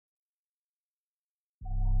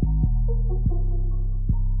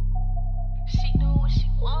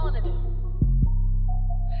wanna do.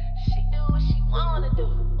 She do what she wanna do.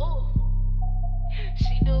 Ooh.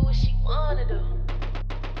 She do what she wanna do.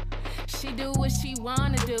 She do what she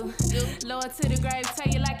wanna do. Lower to the grave, tell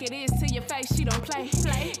you like it is to your face. She don't play.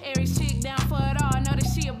 Every chick down for it all, know that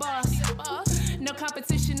she a boss. No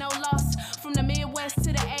competition, no loss. From the Midwest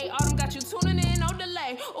to the A, Autumn got you tuning in, no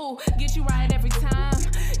delay. Ooh, get you right every time.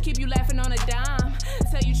 Keep you laughing on a dime.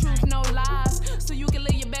 Tell you truth, no lies. So you can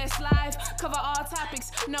live your best life. Cover all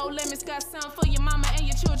topics, no limits. Got something for your mama and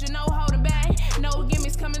your children, no holding back. No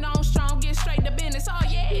gimmicks, coming on strong, get straight to business. Oh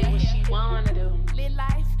yeah. Do what she wanna do. Live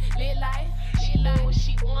life, live life. She do what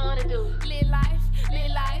she wanna do. Live life,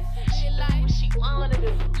 live life, live Do life. what she wanna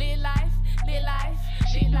do. Live life, live life,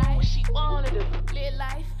 She live do life. what she wanna do. Live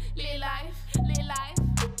life, live life, live life.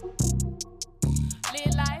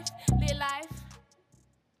 Live life, live life.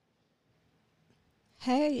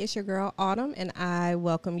 Hey, it's your girl Autumn, and I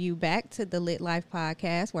welcome you back to the Lit Life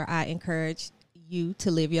Podcast, where I encourage you to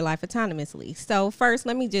live your life autonomously. So first,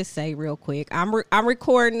 let me just say real quick, I'm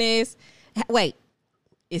recording this. Wait,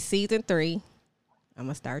 it's season 3. I'm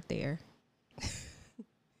gonna start there.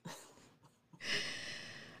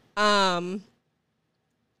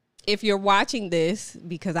 If you're watching this,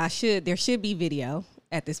 because there should be video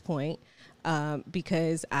at this point.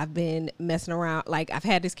 Because I've been messing around. Like, I've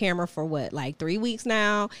had this camera for 3 weeks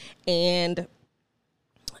now, and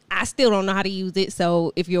I still don't know how to use it.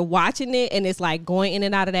 So if you're watching it and it's like going in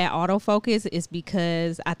and out of that autofocus, it's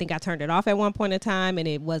because I think I turned it off at one point in time and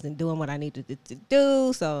it wasn't doing what I needed it to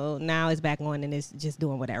do. So now it's back on and it's just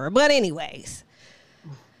doing whatever. But anyways,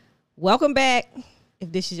 welcome back.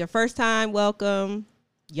 If this is your first time, welcome.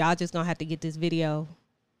 Y'all just gonna have to get this video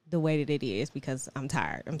the way that it is, because I'm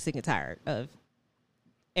tired. I'm sick and tired of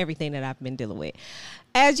everything that I've been dealing with.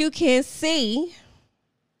 As you can see,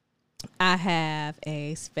 I have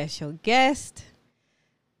a special guest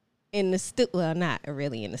in the studio. Well, not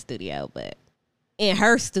really in the studio, but in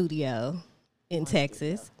her studio in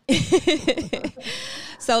Texas.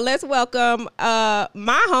 So let's welcome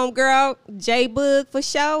my homegirl, J Boog for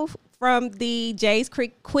show, from the Jay's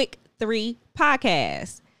Quick 3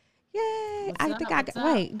 podcast. Yay.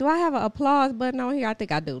 Wait, do I have an applause button on here? I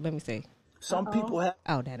think I do. Let me see. Some people have.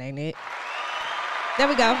 Oh, that ain't it. There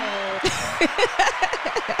we go.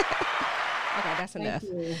 Okay, that's enough.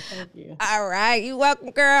 Thank you. All right, you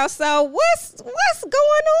welcome, girl. So what's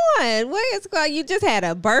going on? What is going? You just had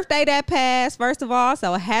a birthday that passed, first of all.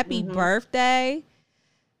 So happy birthday.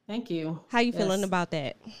 Thank you. How you feeling about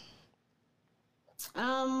that?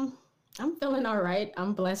 I'm feeling all right.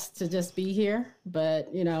 I'm blessed to just be here,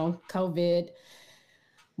 but COVID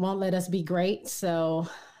won't let us be great. So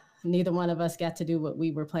neither one of us got to do what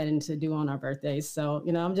we were planning to do on our birthdays. So,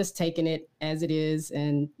 I'm just taking it as it is.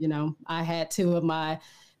 And, I had 2 of my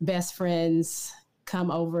best friends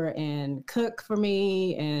come over and cook for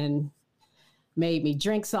me and made me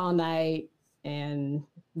drinks all night. And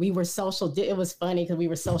we were it was funny because we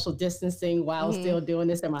were social distancing while still doing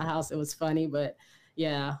this at my house. It was funny, but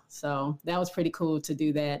yeah, so that was pretty cool to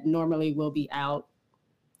do that. Normally we'll be out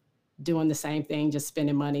doing the same thing, just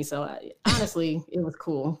spending money. So honestly, it was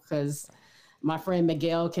cool because my friend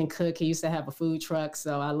Miguel can cook. He used to have a food truck,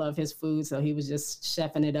 so I love his food. So he was just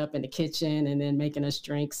chefing it up in the kitchen and then making us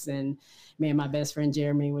drinks. And me and my best friend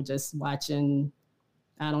Jeremy were just watching.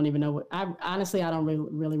 I don't even know I don't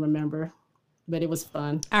really remember, but it was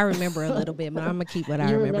fun. I remember a little bit, but I'm gonna keep what I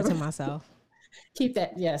remember to myself. Keep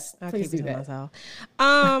that, yes. I'll please keep it do to that.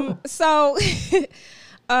 myself. So,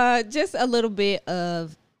 just a little bit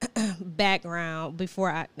of background before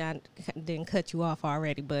I didn't cut you off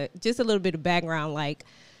already, but just a little bit of background. Like,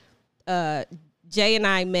 Jay and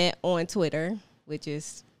I met on Twitter, which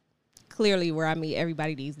is clearly where I meet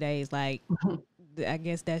everybody these days. Like, I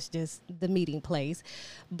guess that's just the meeting place.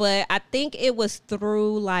 But I think it was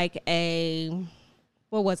through like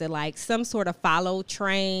what was it, like some sort of follow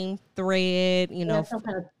train thread, some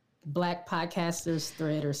kind of Black podcasters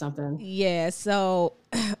thread or something. Yeah. So,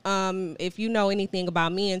 if you know anything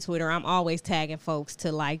about me and Twitter, I'm always tagging folks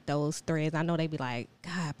to like those threads. I know they be like,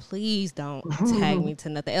 God, please don't tag me to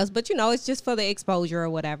nothing else. But it's just for the exposure or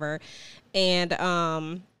whatever.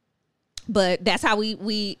 And, but that's how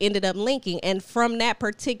we ended up linking. And from that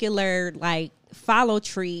particular like follow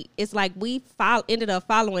tree, it's like we ended up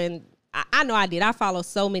following. I know I did. I follow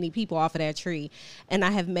so many people off of that tree, and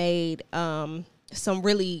I have made some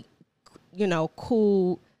really,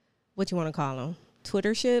 cool, what you want to call them,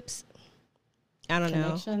 Twitter ships. I don't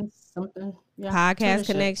know. Something. Yeah. Podcast Twitter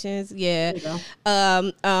connections. ship.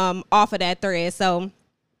 Yeah. Off of that thread. So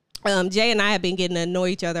Jay and I have been getting to know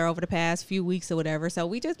each other over the past few weeks or whatever. So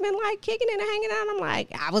we just been like kicking it and hanging out. I'm like,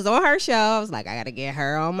 I was on her show. I was like, I got to get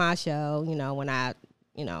her on my show, when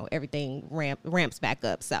everything ramps back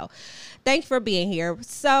up. So thanks for being here.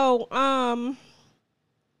 So,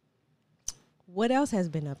 what else has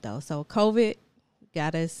been up though? So COVID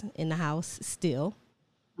got us in the house still.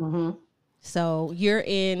 Mm-hmm. So you're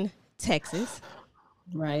in Texas.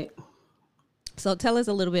 Right. So tell us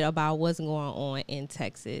a little bit about what's going on in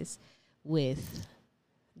Texas with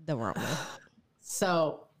the Rona.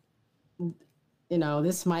 So,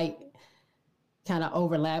 this might kind of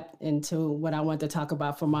overlap into what I want to talk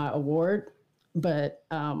about for my award, but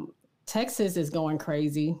Texas is going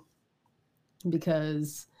crazy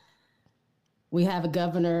because we have a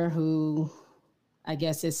governor who I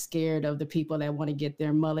guess is scared of the people that want to get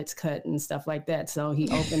their mullets cut and stuff like that. So he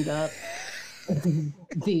opened up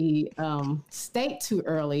the state too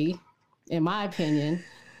early, in my opinion.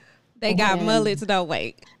 They got mullets, no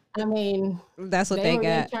wait. I mean, that's what they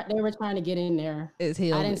got. They were trying to get in there. It's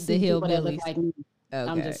I didn't see the people that hillbillies. look like me.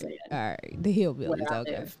 Okay. I'm just saying. All right, the hillbillies.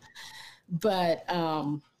 Okay. But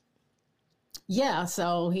yeah.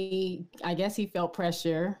 So I guess he felt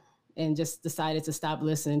pressure and just decided to stop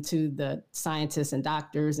listening to the scientists and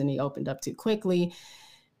doctors, and he opened up too quickly.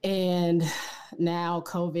 And now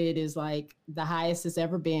COVID is like the highest it's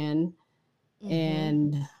ever been. Mm-hmm.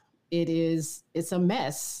 And it's a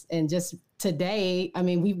mess. And just today, I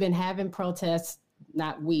mean, we've been having protests,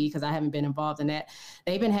 not we, because I haven't been involved in that.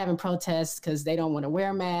 They've been having protests because they don't want to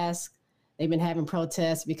wear masks. They've been having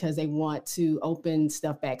protests because they want to open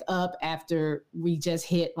stuff back up after we just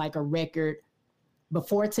hit like a record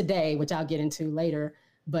before today, which I'll get into later.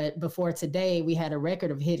 But before today, we had a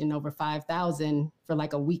record of hitting over 5,000 for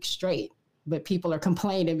like a week straight. But people are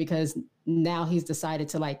complaining because now he's decided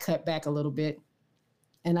to like cut back a little bit.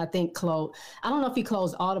 And I think I don't know if he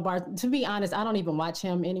closed all the bars. To be honest, I don't even watch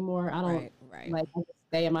him anymore. I don't like I just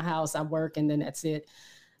stay in my house, I work, and then that's it.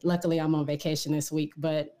 Luckily, I'm on vacation this week,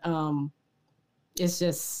 but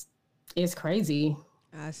it's crazy.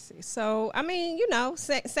 I see. So, I mean,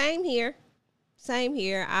 same here. Same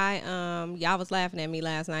here. Y'all was laughing at me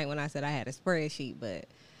last night when I said I had a spreadsheet, but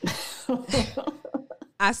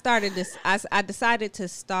I decided to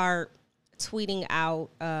start tweeting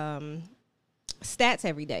out stats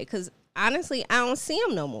every day because honestly, I don't see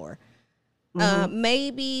them no more. Mm-hmm.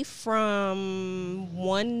 Maybe from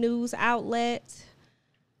one news outlet,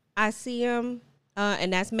 I see them,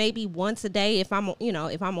 and that's maybe once a day if I'm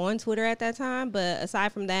on Twitter at that time. But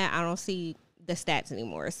aside from that, I don't see the stats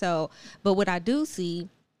anymore. So, but what I do see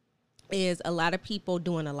is a lot of people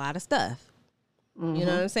doing a lot of stuff. Mm-hmm. You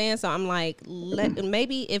know what I'm saying? So I'm like,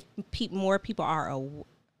 maybe if more people are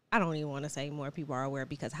I don't even want to say more people are aware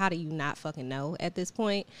because how do you not fucking know at this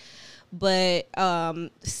point? But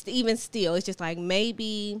even still, it's just like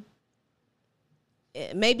maybe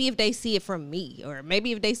if they see it from me or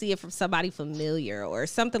maybe if they see it from somebody familiar or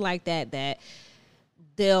something like that, that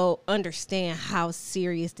they'll understand how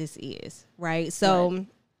serious this is, right? So right.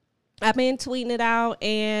 I've been tweeting it out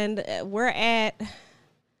and we're at,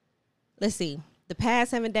 let's see, the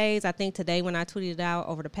past 7 days, I think today when I tweeted it out,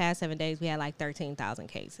 over the past 7 days, we had like 13,000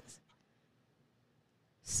 cases.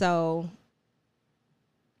 So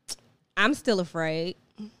I'm still afraid.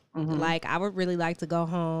 Mm-hmm. Like I would really like to go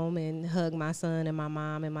home and hug my son and my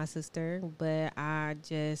mom and my sister, but I'm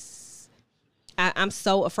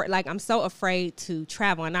so afraid. Like I'm so afraid to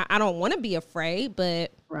travel, and I don't want to be afraid,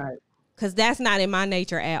 but right, because that's not in my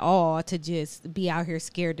nature at all to just be out here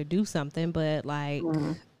scared to do something. But like,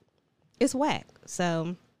 mm-hmm. It's whack.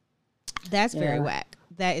 So that's very whack.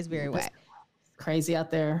 That is very whack. Crazy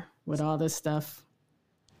out there with all this stuff.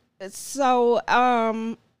 So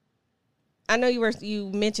I know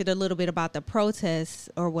you mentioned a little bit about the protests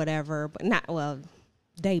or whatever, but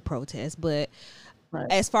they protest, but. Right.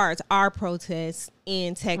 As far as our protests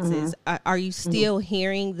in Texas, mm-hmm. Are you still mm-hmm.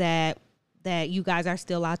 hearing that you guys are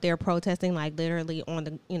still out there protesting, like literally on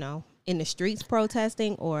the, in the streets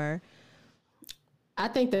protesting, or? I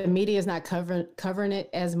think the media is not covering it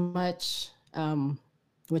as much,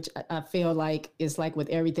 which I feel like is like with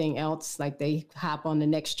everything else, like they hop on the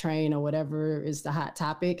next train or whatever is the hot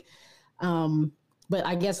topic. But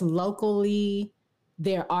I guess locally,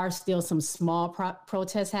 there are still some small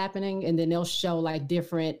protests happening, and then they'll show like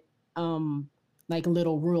different, like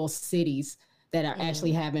little rural cities that are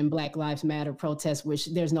actually having Black Lives Matter protests, which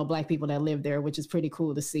there's no Black people that live there, which is pretty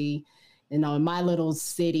cool to see. In my little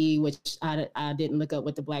city, which I didn't look up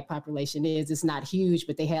what the Black population is, it's not huge,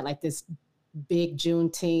 but they had like this big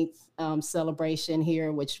Juneteenth celebration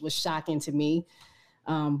here, which was shocking to me.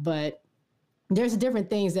 But there's different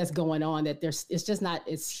things that's going on that it's just not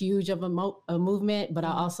as huge of a movement. But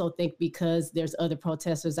I also think because there's other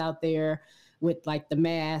protesters out there with like the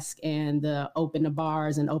mask and the open the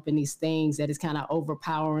bars and open these things, that is kind of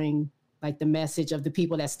overpowering like the message of the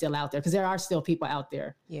people that's still out there. Because there are still people out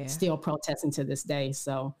there still protesting to this day.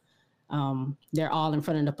 So they're all in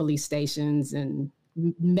front of the police stations, and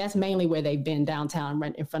that's mainly where they've been, downtown,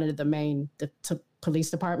 right in front of the main police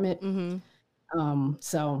department.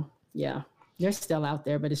 So yeah, they're still out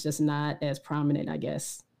there, but it's just not as prominent, I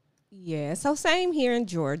guess. Yeah. So same here in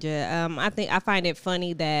Georgia. I find it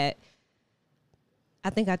funny that I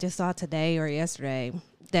think I just saw today or yesterday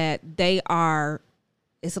that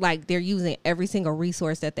it's like they're using every single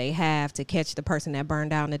resource that they have to catch the person that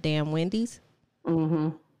burned down the damn Wendy's.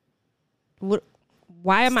 Why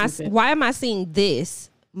am I seeing this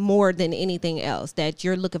more than anything else, that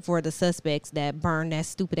you're looking for the suspects that burned that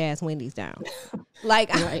stupid ass Wendy's down?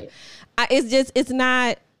 Like, right.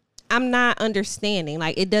 I'm not understanding.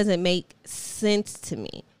 Like, it doesn't make sense to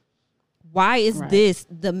me. Why is this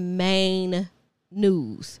the main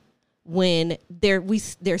news when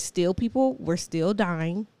there's still people, we're still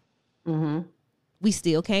dying. We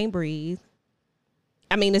still can't breathe.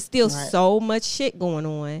 I mean, there's still so much shit going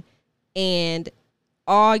on, and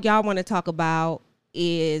all y'all want to talk about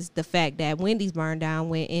is the fact that Wendy's burned down,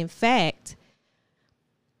 when in fact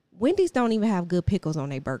Wendy's don't even have good pickles on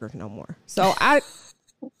their burgers no more. So I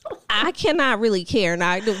cannot really care.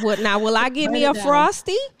 Now will I get me a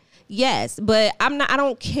Frosty? Yes, but I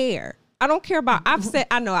don't care. I don't care about, I've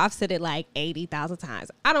said it like 80,000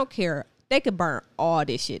 times. I don't care. They could burn all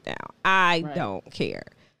this shit down. I don't care.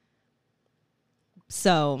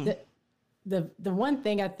 So the one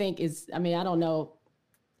thing I think is, I mean, I don't know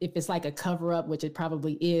if it's like a cover up, which it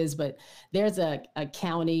probably is, but there's a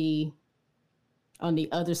county on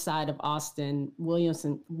the other side of Austin,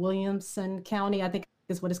 Williamson County, I think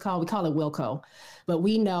is what it's called. We call it Wilco, but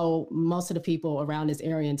we know most of the people around this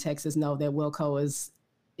area in Texas know that Wilco is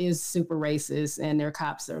super racist and their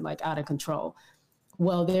cops are like out of control.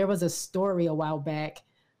 Well, there was a story a while back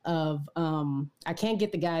of, I can't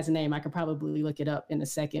get the guy's name. I could probably look it up in a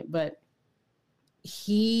second, but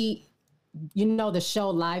you know, the show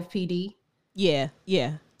Live PD. Yeah.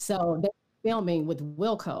 So they're filming with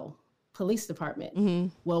Wilco Police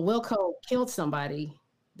Department. Well, Wilco killed somebody.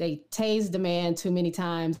 They tased the man too many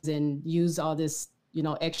times and used all this, you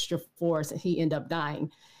know, extra force, and he ended up dying.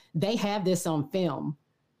 They have this on film.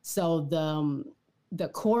 So the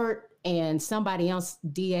court and somebody else,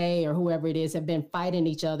 DA or whoever it is, have been fighting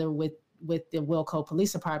each other with the Wilco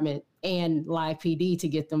Police Department and Live PD to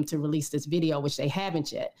get them to release this video, which they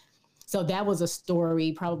haven't yet. So that was a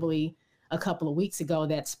story probably a couple of weeks ago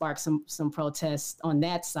that sparked some protests on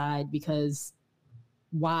that side, because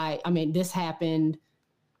this happened,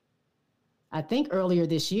 I think, earlier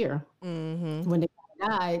this year when they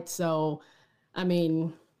died. So, I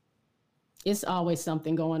mean, it's always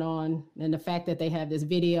something going on. And the fact that they have this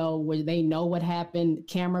video where they know what happened,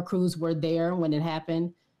 camera crews were there when it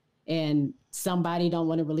happened, and somebody don't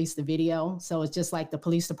want to release the video. So it's just like the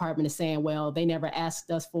police department is saying, well, they never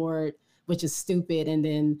asked us for it, which is stupid. And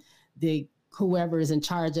then whoever is in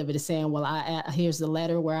charge of it is saying, well, here's the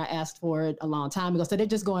letter where I asked for it a long time ago. So they're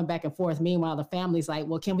just going back and forth. Meanwhile, the family's like,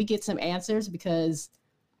 well, can we get some answers? Because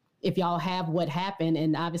if y'all have what happened,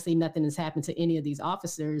 and obviously nothing has happened to any of these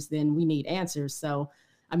officers, then we need answers. So,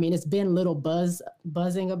 I mean, it's been little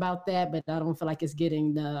buzzing about that, but I don't feel like it's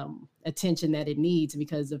getting the attention that it needs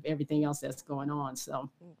because of everything else that's going on. So,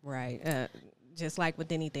 right. Just like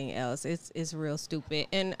with anything else, it's real stupid.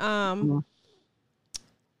 And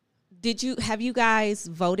have you guys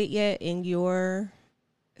voted yet in your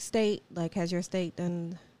state? Like, has your state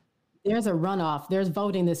done? There's a runoff. There's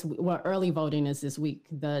voting this week. Well, early voting is this week.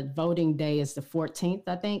 The voting day is the 14th,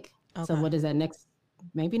 I think. Okay. So what is that next?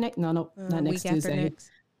 Maybe next? No, not next Tuesday. Next.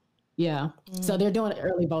 Yeah. So they're doing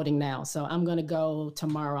early voting now. So I'm going to go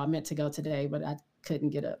tomorrow. I meant to go today, but I couldn't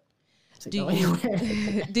get up to go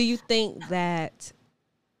anywhere. Do you think that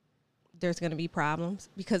there's going to be problems?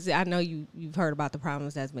 Because I know you've heard about the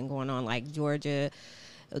problems that's been going on, like Georgia.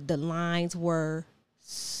 The lines were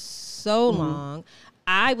so long.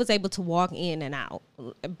 I was able to walk in and out,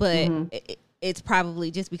 but it's probably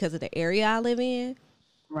just because of the area I live in.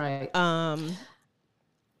 Right.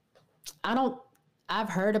 I've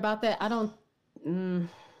heard about that. I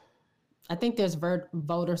think there's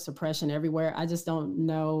voter suppression everywhere. I just don't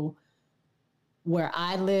know where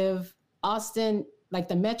I live. Austin, like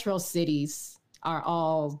the metro cities are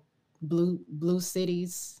all blue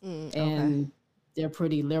cities, and they're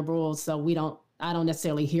pretty liberal. So I don't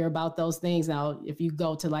necessarily hear about those things. Now, if you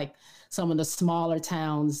go to like some of the smaller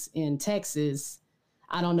towns in Texas,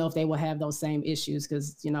 I don't know if they will have those same issues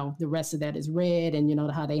because, you know, the rest of that is red, and you know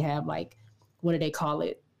how they have like, what do they call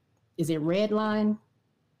it? Is it red line?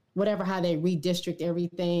 Whatever, how they redistrict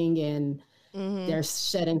everything, and they're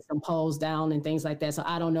shutting some polls down and things like that. So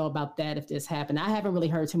I don't know about that if this happened. I haven't really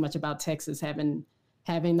heard too much about Texas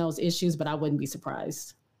having those issues, but I wouldn't be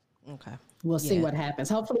surprised. Okay. We'll see what happens.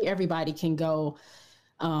 Hopefully everybody can go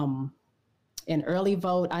and early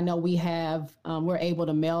vote. I know we have, we're able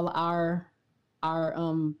to mail our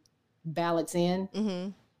ballots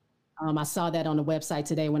in. I saw that on the website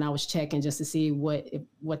today when I was checking just to see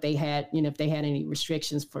what they had, you know, if they had any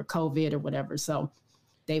restrictions for COVID or whatever. So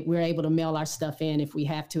we're able to mail our stuff in if we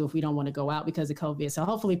have to, if we don't want to go out because of COVID. So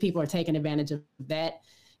hopefully people are taking advantage of that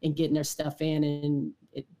and getting their stuff in, and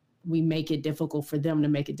we make it difficult for them to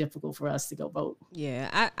make it difficult for us to go vote.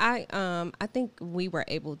 Yeah, I think we were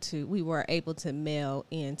able to mail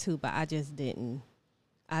in too, but I just didn't.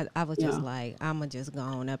 I was just like, I'm gonna just go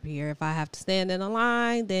on up here. If I have to stand in a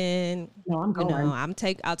line, then I'm going.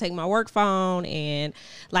 I'll take my work phone, and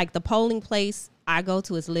like the polling place I go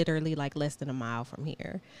to is literally like less than a mile from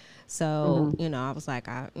here. So, you know, I was like,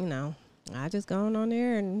 I just going on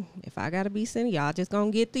there, and if I gotta be sending, y'all just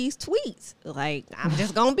gonna get these tweets. Like, I'm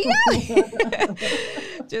just gonna be out here.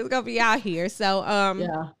 Just gonna be out here. So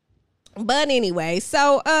but anyway,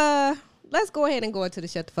 so let's go ahead and go into the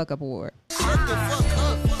Shut the Fuck Up Award. Shut the fuck up.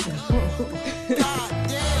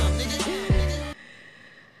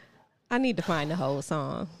 I need to find the whole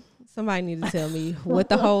song. Somebody need to tell me what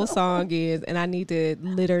the whole song is, and I need to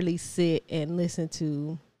literally sit and listen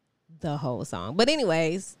to the whole song. But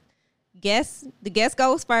anyways, the guest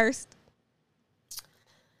goes first.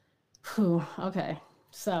 Okay,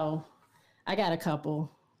 so I got a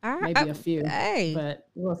couple, maybe a few, but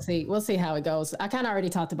we'll see how it goes. I kind of already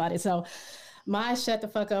talked about it. So my Shut the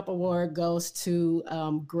Fuck Up Award goes to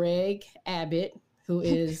Greg Abbott, who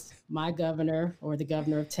is my governor, or the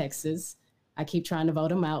governor of Texas. I keep trying to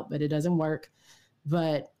vote him out, but it doesn't work.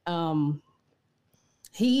 But I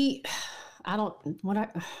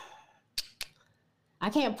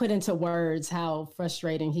can't put into words how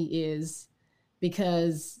frustrating he is,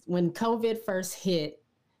 because when COVID first hit,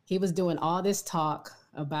 he was doing all this talk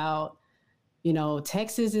about, you know,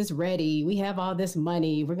 Texas is ready. We have all this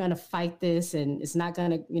money. We're going to fight this, and it's not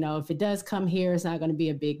going to, you know, if it does come here, it's not going to be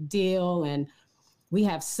a big deal. And we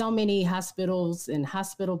have so many hospitals and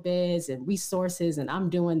hospital beds and resources, and I'm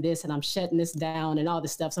doing this and I'm shutting this down and all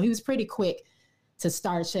this stuff. So he was pretty quick to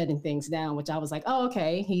start shutting things down, which I was like, oh,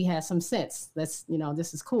 okay, he has some sense. Let's, you know,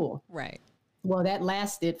 this is cool. Right. Well, that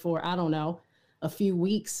lasted for, I don't know, a few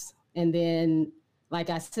weeks. And then, like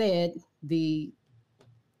I said, the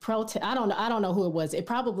protest, I don't know who it was. It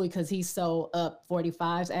probably, because he's so up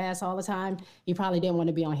 45's ass all the time, he probably didn't want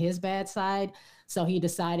to be on his bad side. So he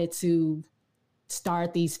decided to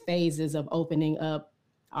start these phases of opening up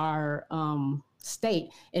our state.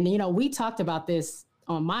 And, you know, we talked about this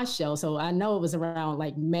on my show, so I know it was around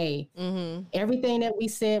like May. Everything that we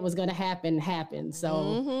said was going to happen happened.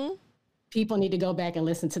 So people need to go back and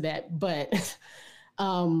listen to that. But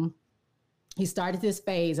he started this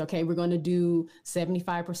phase. Okay, we're going to do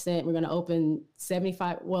 75%. We're going to open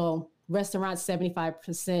restaurants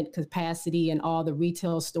 75% capacity, and all the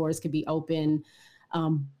retail stores could be open.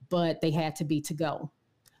 But they had to be to go,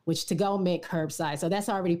 which to go meant curbside. So that's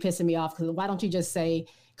already pissing me off, because why don't you just say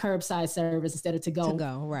curbside service instead of to go? To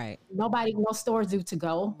go, right. No stores do to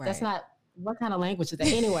go. Right. That's not, what kind of language is that?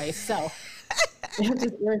 Anyway, so it was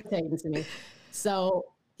just irritating to me. So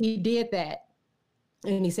he did that.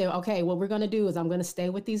 And he said, okay, what we're going to do is I'm going to stay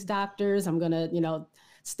with these doctors. I'm going to, you know,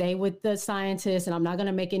 stay with the scientists, and I'm not going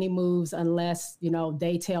to make any moves unless, you know,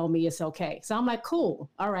 they tell me it's okay. So I'm like, cool.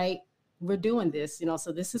 All right. We're doing this, you know,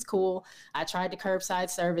 so this is cool. I tried the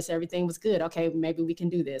curbside service. Everything was good. Okay, maybe we can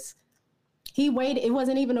do this. He waited. It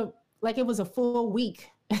wasn't even it was a full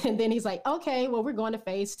week. And then he's like, okay, well, we're going to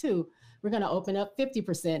phase 2. We're going to open up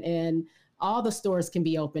 50%, and all the stores can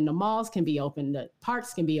be open. The malls can be open. The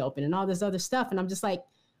parks can be open, and all this other stuff. And I'm just like,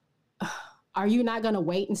 are you not going to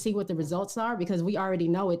wait and see what the results are? Because we already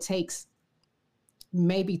know it takes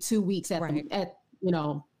maybe 2 weeks within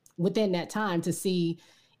that time to see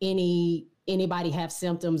anybody have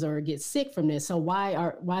symptoms or get sick from this. So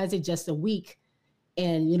why is it just a week?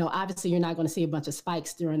 And, you know, obviously you're not going to see a bunch of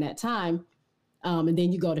spikes during that time. And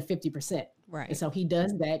then you go to 50%. Right. And so he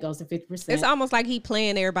does that, goes to 50%. It's almost like he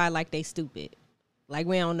playing everybody like they stupid. Like,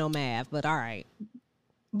 we don't know math, but all right.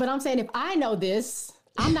 But I'm saying, if I know this,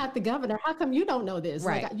 I'm not the governor. How come you don't know this?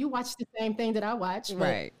 Right. Like, you watch the same thing that I watch.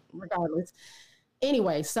 Right. Regardless.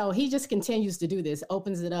 anyway, so he just continues to do this,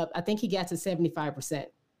 opens it up. I think he got to 75%.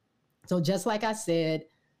 So just like I said,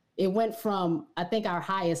 it went from, I think our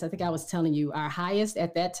highest, I think I was telling you, our highest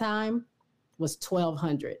at that time was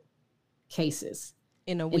 1,200 cases.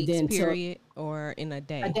 In a week's period or in a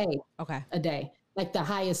day? A day. Okay. A day. Like the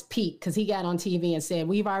highest peak, because he got on TV and said,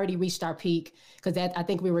 we've already reached our peak, because I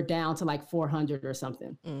think we were down to like 400 or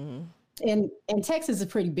something. Mm-hmm. And Texas is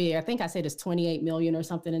pretty big. I think I said it's 28 million or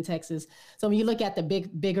something in Texas. So when you look at the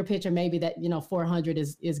bigger picture, maybe that, 400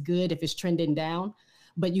 is good if it's trending down,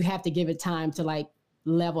 but you have to give it time to like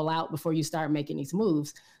level out before you start making these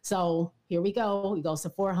moves. So here we go. It goes to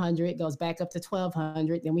 400, goes back up to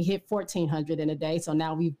 1,200. Then we hit 1,400 in a day. So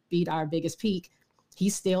now we beat our biggest peak.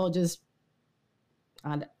 He's still just,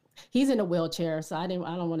 he's in a wheelchair. So I don't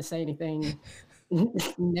want to say anything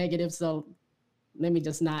negative. So let me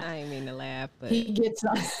just not. I didn't mean to laugh, but he gets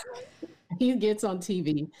on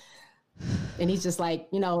TV. And he's just like,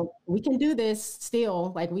 we can do this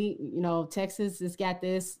still. Like Texas has got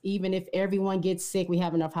this. Even if everyone gets sick, we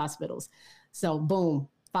have enough hospitals. So boom,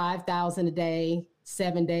 5,000 a day,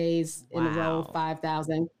 7 days in a row,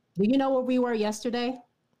 5,000. Do you know where we were yesterday?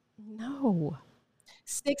 No.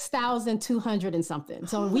 6,200 and something.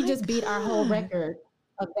 So we just beat our whole record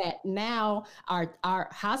of that. Now our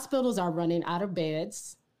hospitals are running out of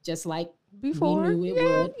beds, just like before. We knew it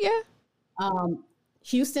would. Yeah.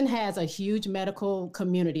 Houston has a huge medical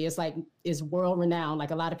community. It's world renowned. Like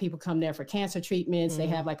a lot of people come there for cancer treatments. Mm-hmm. They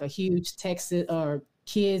have like a huge Texas or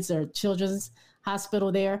kids or children's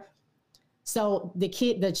hospital there. So the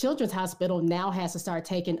children's hospital now has to start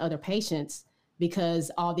taking other patients because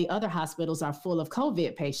all the other hospitals are full of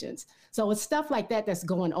COVID patients. So it's stuff like that that's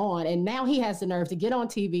going on. And now he has the nerve to get on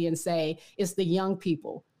TV and say it's the young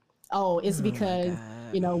people. Oh, it's because,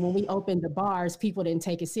 when we opened the bars, people didn't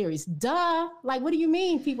take it serious. Duh. Like, what do you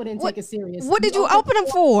mean people didn't take it serious? What did you open them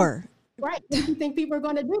for? Right. What do you think people are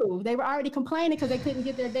going to do? They were already complaining because they couldn't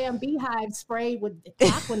get their damn beehive sprayed with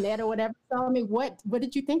Aquanet or whatever. So, I mean, what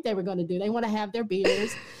did you think they were going to do? They want to have their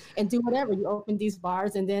beers and do whatever. You open these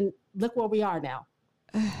bars and then look where we are now.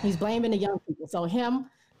 He's blaming the young people. So him,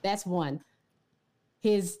 that's one.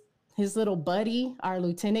 His little buddy, our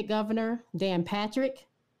lieutenant governor, Dan Patrick,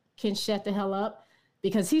 can shut the hell up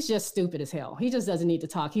because he's just stupid as hell. He just doesn't need to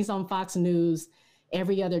talk. He's on Fox News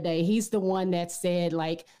every other day. He's the one that said,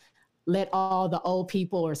 like, let all the old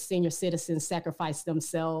people or senior citizens sacrifice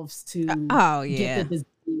themselves to get the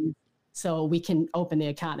disease so we can open the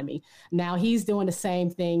economy. Now he's doing the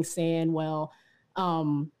same thing, saying, well,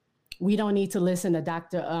 we don't need to listen to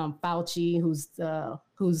Dr. Fauci,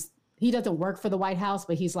 who's he doesn't work for the White House,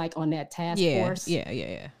 but he's like on that task force.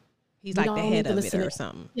 Yeah. He's like the head of it or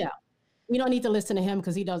something. Yeah. We don't need to listen to him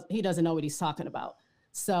because he doesn't know what he's talking about.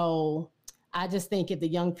 So I just think if the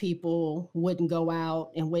young people wouldn't go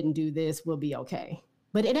out and wouldn't do this, we'll be okay.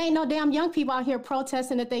 But it ain't no damn young people out here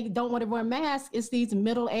protesting that they don't want to wear masks. It's these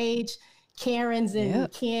middle-aged Karens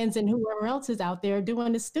and Kens and whoever else is out there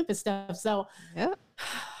doing this stupid stuff. So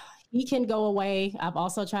he can go away. I've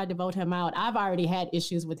also tried to vote him out. I've already had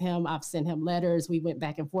issues with him. I've sent him letters. We went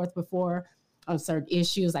back and forth before on certain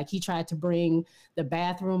issues. Like he tried to bring the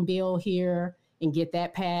bathroom bill here and get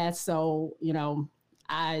that passed. So,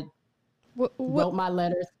 I wrote my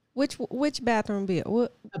letters. Which bathroom bill?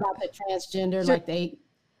 What about the transgender? Like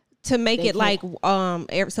to make it like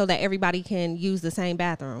so that everybody can use the same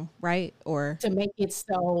bathroom, right? Or to make it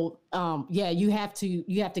so you have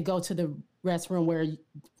to go to the restroom where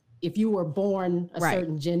if you were born a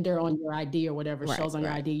certain gender on your ID or whatever shows on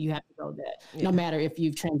your ID, you have to go that no matter if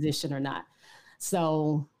you've transitioned or not.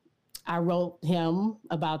 So I wrote him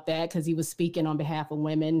about that because he was speaking on behalf of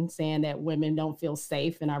women, saying that women don't feel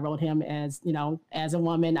safe. And I wrote him as a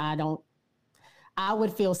woman, I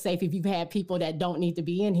would feel safe if you've had people that don't need to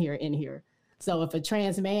be in here. So if a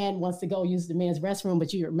trans man wants to go use the men's restroom,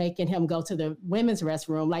 but you're making him go to the women's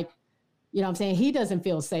restroom, like, what I'm saying? He doesn't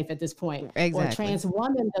feel safe at this point. Exactly. Or a trans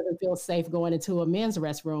woman doesn't feel safe going into a men's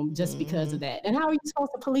restroom just because of that. And how are you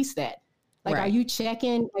supposed to police that? Like, are you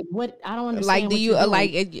checking? Like, what? I don't understand. Like, do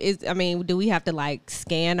you do we have to like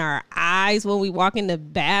scan our eyes when we walk in the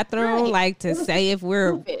bathroom, like to say if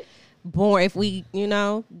we're born, if we,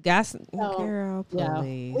 got girl,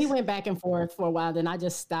 please. We went back and forth for a while. Then I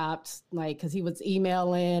just stopped, like, because he was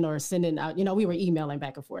emailing or sending out. We were emailing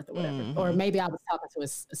back and forth or whatever. Or maybe I was talking to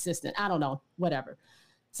his assistant. I don't know, whatever.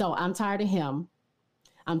 So I'm tired of him.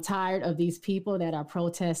 I'm tired of these people that are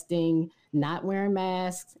protesting, not wearing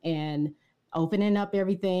masks and opening up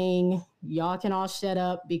everything. Y'all can all shut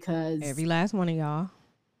up because every last one of y'all.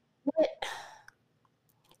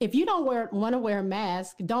 If you don't want to wear a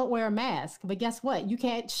mask, don't wear a mask. But guess what? You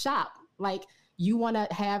can't shop. Like you want to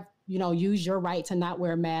have, use your right to not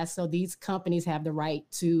wear a mask. So these companies have the right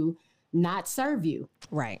to not serve you.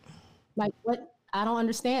 Right. Like, what? I don't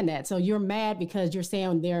understand that. So you're mad because you're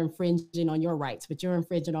saying they're infringing on your rights, but you're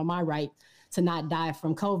infringing on my right to not die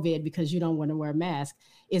from COVID because you don't want to wear a mask.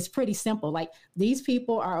 It's pretty simple. Like, these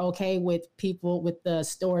people are okay with people with the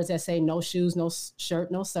stores that say no shoes, no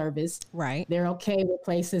shirt, no service. Right. They're okay with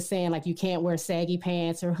places saying like you can't wear saggy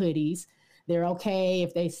pants or hoodies. They're okay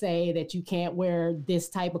if they say that you can't wear this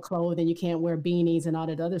type of clothing, you can't wear beanies and all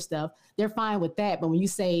that other stuff. They're fine with that. But when you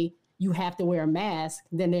say you have to wear a mask,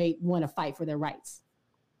 then they want to fight for their rights.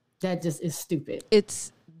 That just is stupid.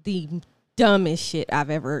 It's the dumbest shit I've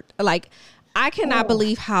ever, like, I cannot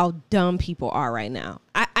believe how dumb people are right now.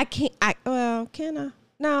 I can't, can I?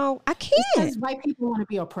 No, I can't. Because white people want to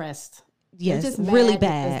be oppressed. Yes, just really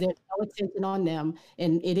bad. There's no attention on them,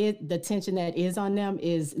 and the attention that is on them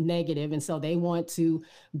is negative, and so they want to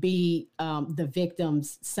be the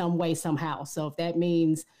victims some way, somehow. So if that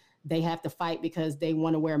means they have to fight because they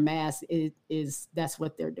want to wear masks, that's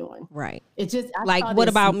what they're doing. Right. It's just like, what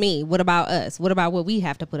about me? What about us? What about what we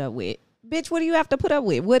have to put up with? Bitch, what do you have to put up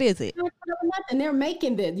with? What is it? Nothing. They're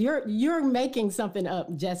making this. You're making something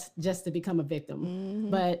up just to become a victim. Mm-hmm.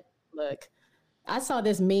 But look, I saw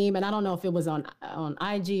this meme, and I don't know if it was on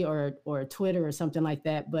IG or Twitter or something like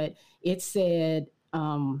that, but it said,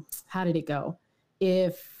 how did it go?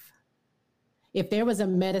 If there was a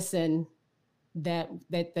medicine that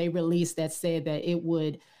they released that said that it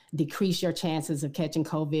would decrease your chances of catching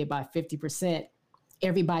COVID by 50%,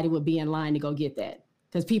 everybody would be in line to go get that.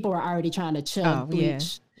 Because people are already trying to chug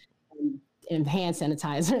bleach and hand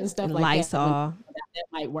sanitizer and stuff and like Lysol. That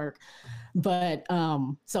might work. But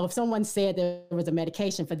so if someone said there was a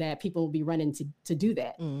medication for that, people will be running to do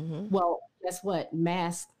that. Mm-hmm. Well, guess what?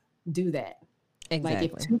 Masks do that. Exactly.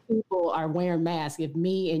 Like, if two people are wearing masks, if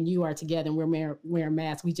me and you are together and we're wearing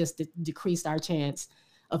masks, we just decreased our chance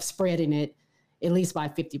of spreading it at least by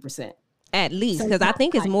 50%. At least, because I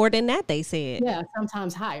think it's more than that, they said. Yeah,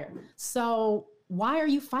 sometimes higher. So why are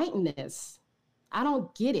you fighting this? I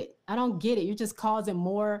don't get it. You're just causing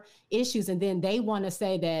more issues. And then they want to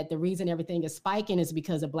say that the reason everything is spiking is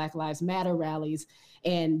because of Black Lives Matter rallies.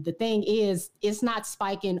 And the thing is, it's not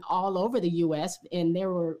spiking all over the U.S. And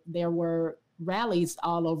there were rallies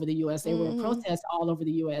all over the U.S. There were protests all over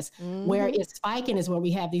the U.S. Where it's spiking is where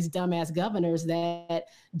we have these dumbass governors that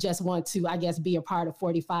just want to, I guess, be a part of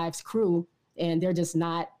 45's crew. And they're just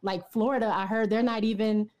not, like Florida. I heard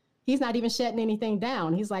he's not even shutting anything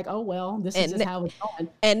down. He's like, oh, well, this is just how it's going.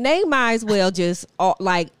 And they might as well just,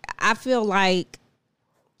 like, I feel like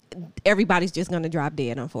everybody's just going to drop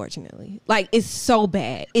dead, unfortunately. Like, it's so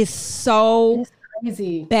bad. It's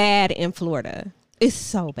crazy bad in Florida. It's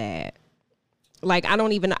so bad. Like,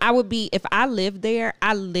 I would be, if I lived there,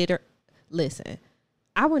 listen,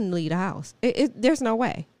 I wouldn't leave the house. There's no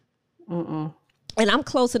way. And I'm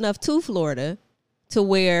close enough to Florida to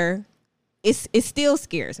where it still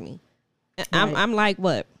scares me. Right. I'm like,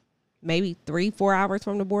 what, maybe 3-4 hours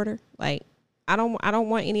from the border? Like, I don't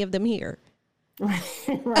want any of them here. Right.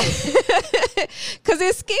 Because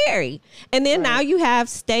it's scary. And then now you have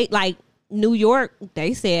state like New York.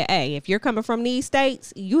 They said, hey, if you're coming from these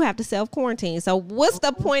states, you have to self-quarantine. So what's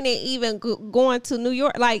the point in even going to New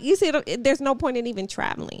York? Like, you see, there's no point in even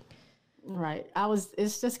traveling. Right.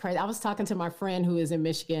 It's just crazy. I was talking to my friend who is in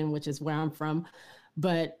Michigan, which is where I'm from.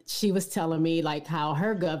 But she was telling me like how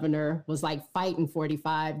her governor was like fighting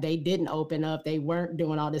 45. They didn't open up. They weren't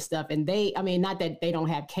doing all this stuff. And not that they don't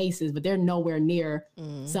have cases, but they're nowhere near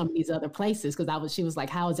some of these other places. She was like,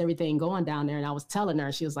 how is everything going down there? And I was telling her,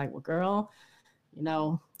 and she was like, well, girl,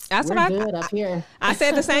 that's we're good up here. I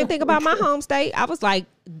said the same thing about my home state. I was like,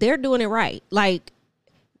 they're doing it right. Like,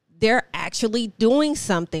 they're actually doing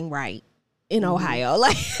something right in Ohio.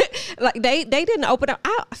 Like they didn't open up.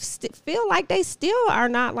 I feel like they still are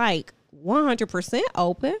not like 100%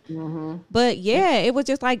 open. But yeah, it was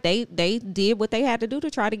just like they did what they had to do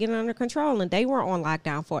to try to get it under control, and they were on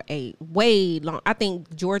lockdown for a way long. I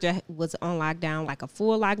think Georgia was on lockdown, like a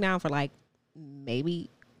full lockdown for like maybe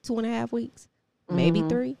 2.5 weeks, maybe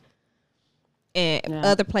 3. And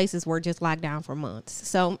other places were just locked down for months.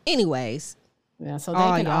 So anyways, yeah, so they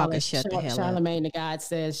can all shut the hell up. Charlemagne the God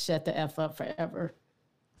says, shut the F up forever.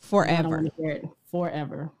 Forever. I don't want to hear it.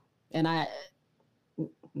 Forever. And I'm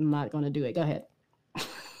not going to do it. Go ahead.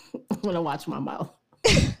 I'm going to watch my mouth.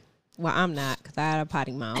 Well, I'm not, because I had a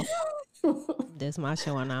potty mouth. This is my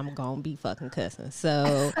show, and I'm going to be fucking cussing.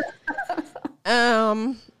 So,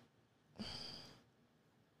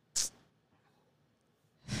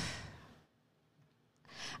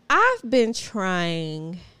 I've been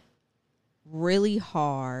trying really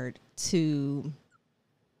hard to,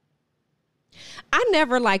 I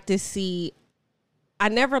never like to see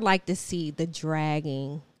the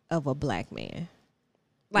dragging of a black man,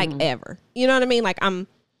 like ever. You know what I mean? Like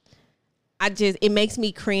it makes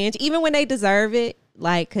me cringe, even when they deserve it.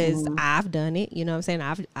 Like, cause I've done it, you know what I'm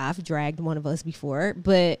saying? I've dragged one of us before,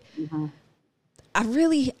 but I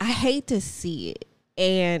hate to see it.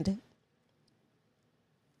 And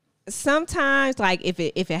sometimes, like, if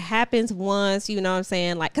it happens once, you know what I'm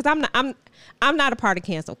saying? Like, cause I'm not a part of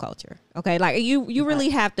cancel culture. Okay. Like you really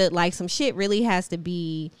have to, like, some shit really has to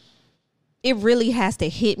be, it really has to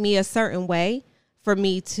hit me a certain way for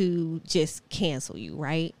me to just cancel you.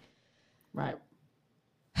 Right. Right.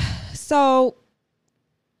 So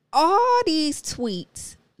all these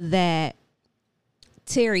tweets that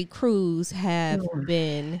Terry Crews have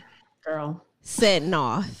been setting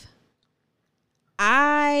off,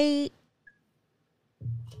 I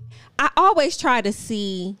always try to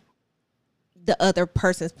see the other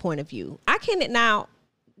person's point of view.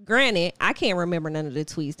 Granted, I can't remember none of the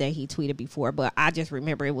tweets that he tweeted before, but I just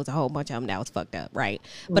remember it was a whole bunch of them that was fucked up, right?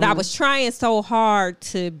 But I was trying so hard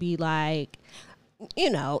to be like, you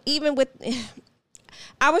know,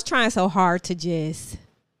 I was trying so hard to just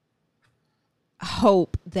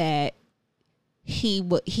hope that he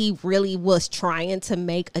really was trying to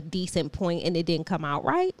make a decent point and it didn't come out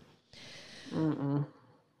right.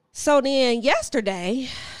 So then yesterday,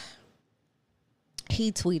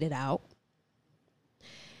 he tweeted out,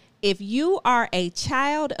 "If you are a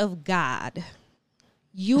child of God,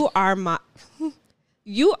 you are my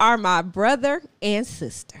brother and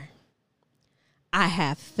sister. I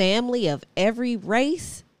have family of every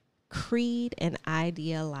race, creed, and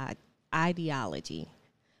ideology.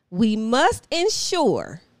 We must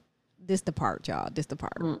ensure," this the part, y'all. This the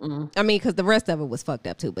part. I mean, because the rest of it was fucked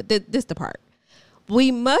up too, but this the part.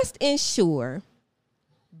 "We must ensure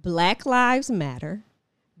Black Lives Matter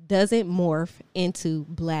doesn't morph into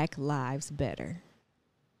Black Lives Better."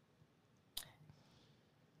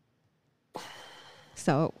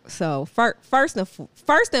 So first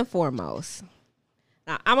and foremost,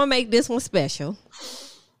 now I'm gonna make this one special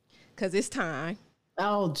because it's time.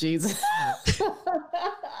 Oh Jesus!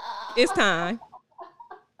 It's time.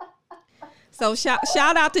 So shout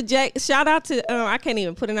out to Jay. Shout out to I can't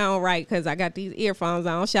even put it on right because I got these earphones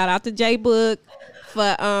on. Shout out to Jay Book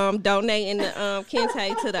for donating the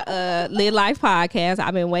Kente to the Live Life podcast.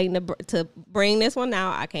 I've been waiting to bring this one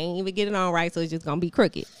out. I can't even get it on right, so it's just gonna be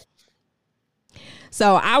crooked.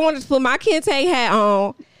 So I wanted to put my Kente hat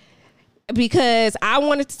on because I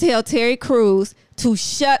wanted to tell Terry Crews to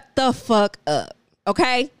shut the fuck up.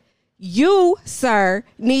 Okay? You, sir,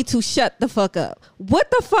 need to shut the fuck up. What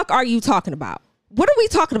the fuck are you talking about? What are we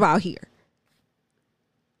talking about here?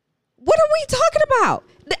 What are we talking about?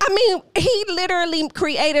 I mean, he literally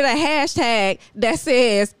created a hashtag that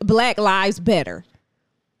says Black Lives Better.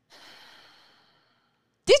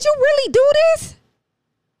 Did you really do this?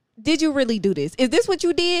 Did you really do this? Is this what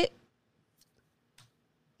you did?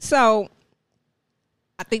 So,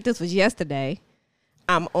 I think this was yesterday.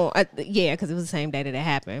 I'm on, because it was the same day that it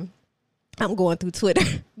happened. I'm going through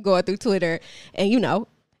Twitter, and you know,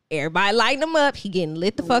 everybody lighting him up. He getting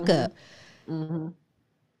lit the fuck up.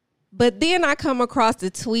 But then I come across the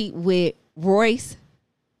tweet with Royce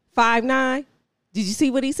 5'9". Did you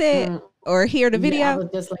see what he said or hear the video? Yeah, I was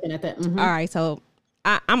just looking at that. All right, so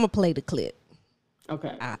I'm gonna play the clip.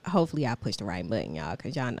 Okay. Hopefully I pushed the right button, y'all,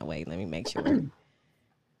 because y'all know. Wait, let me make sure.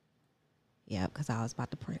 Yeah, because I was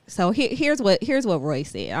about to print. So here's what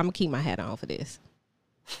Royce said. I'm gonna keep my hat on for this.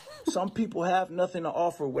 Some people have nothing to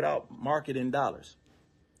offer without marketing dollars.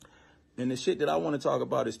 And the shit that I want to talk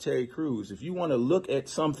about is Terry Crews. If you want to look at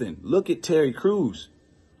something, look at Terry Crews.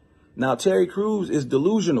 Now, Terry Crews is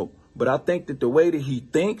delusional, but I think that the way that he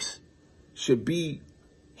thinks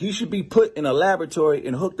he should be put in a laboratory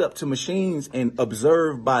and hooked up to machines and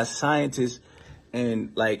observed by scientists,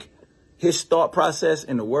 and like his thought process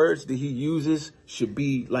and the words that he uses should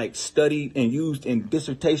be like studied and used in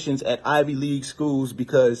dissertations at Ivy League schools,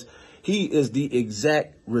 because he is the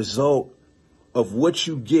exact result of what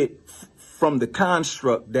you get from the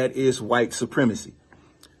construct that is white supremacy.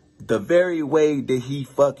 The very way that he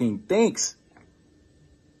fucking thinks.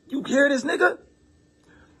 You hear this nigga?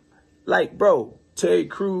 Like, bro, Terry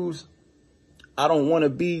Crews, I don't want to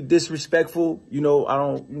be disrespectful. You know, I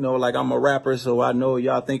don't, you know, like I'm a rapper, so I know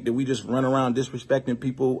y'all think that we just run around disrespecting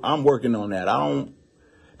people. I'm working on that.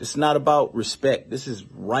 It's not about respect. This is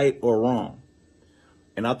right or wrong.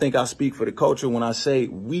 And I think I speak for the culture when I say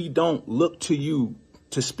we don't look to you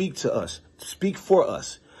to speak to us, speak for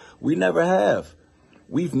us. We never have.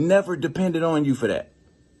 We've never depended on you for that.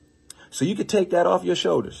 So you could take that off your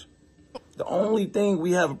shoulders. The only thing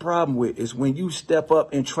we have a problem with is when you step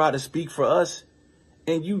up and try to speak for us,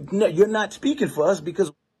 and you're not speaking for us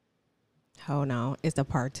because Hold on. It's the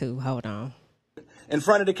part 2. Hold on. in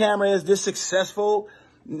front of the camera is this successful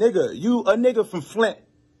nigga. You a nigga from Flint.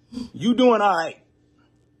 You doing all right.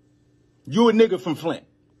 You a nigga from Flint.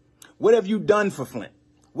 What have you done for Flint?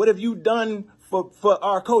 What have you done for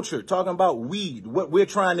our culture? Talking about weed, what we're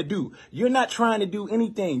trying to do. You're not trying to do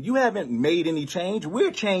anything. You haven't made any change.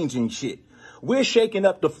 We're changing shit. We're shaking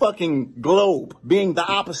up the fucking globe, being the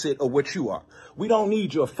opposite of what you are. We don't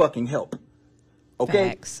need your fucking help. Okay?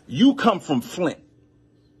 Facts. You come from Flint.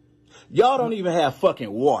 Y'all don't even have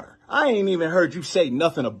fucking water. I ain't even heard you say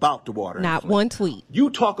nothing about the water. in Not Flint. one tweet. You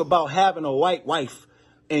talk about having a white wife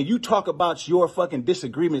and you talk about your fucking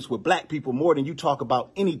disagreements with black people more than you talk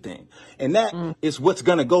about anything. And that is what's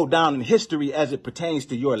going to go down in history as it pertains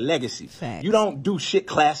to your legacy. Facts. You don't do shit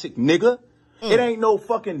classic, nigga. It ain't no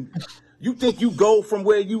fucking... You think you go from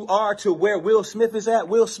where you are to where Will Smith is at?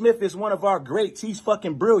 Will Smith is one of our greats. He's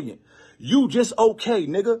fucking brilliant. You just okay,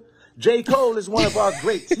 nigga. J. Cole is one of our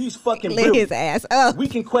greats. He's fucking Lit brilliant. his ass up. We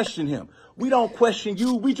can question him. We don't question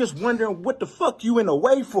you. We just wondering what the fuck you in the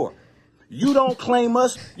way for. You don't claim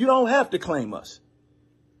us. You don't have to claim us.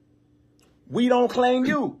 We don't claim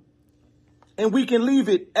you. And we can leave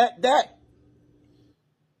it at that.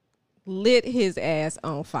 Lit his ass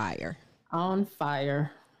on fire. On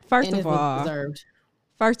fire. First And of it was all, deserved.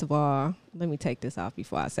 let me take this off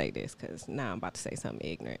before I say this, because now I'm about to say something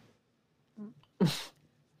ignorant.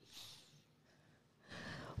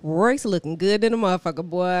 Royce looking good in the motherfucker,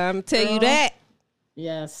 boy. I'm tell you Girl. that.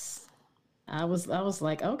 Yes. I was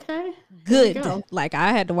like, okay. Good. Here we go. Like,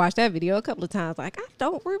 I had to watch that video a couple of times. Like, I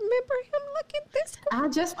don't remember him looking this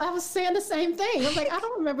I was saying the same thing. I was like, I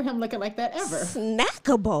don't remember him looking like that ever.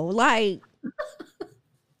 snackable. Like,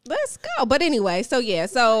 let's go. But anyway, so yeah,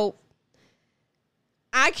 so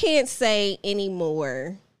I can't say any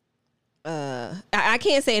more. I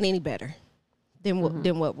can't say it any better than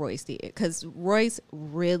what Royce did, because Royce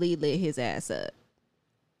really lit his ass up.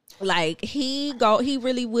 Like, he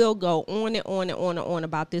really will go on and on and on and on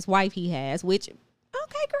about this wife he has, which,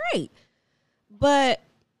 okay, great. But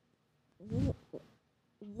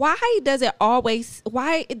why does it always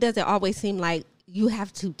seem like you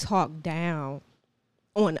have to talk down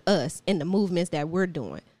on us and the movements that we're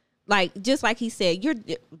doing? Like, just like he said, you're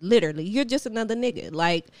just another nigga.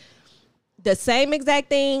 Like, the same exact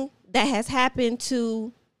thing that has happened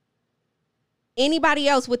to anybody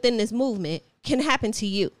else within this movement can happen to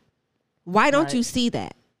you. Why don't you see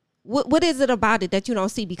that? What is it about it that you don't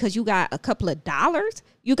see? Because you got a couple of dollars?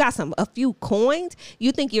 You got a few coins?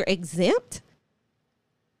 You think you're exempt?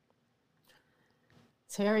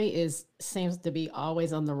 Terry seems to be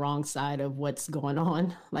always on the wrong side of what's going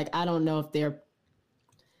on. Like, I don't know if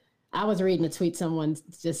I was reading a tweet, someone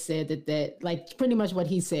just said that like pretty much what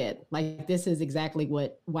he said, like, this is exactly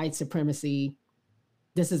what white supremacy,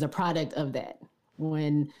 this is a product of that.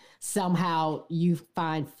 When somehow you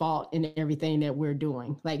find fault in everything that we're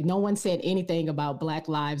doing. Like, no one said anything about Black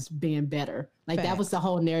lives being better. Like, that was the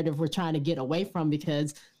whole narrative we're trying to get away from,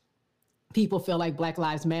 because people feel like Black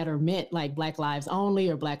Lives Matter meant like Black lives only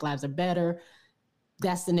or Black lives are better.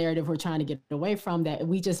 That's the narrative we're trying to get away from, that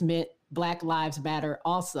we just meant Black Lives Matter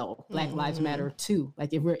also. Black Lives Matter too.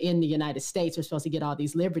 Like, if we're in the United States, we're supposed to get all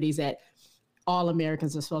these liberties that all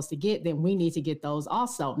Americans are supposed to get, then we need to get those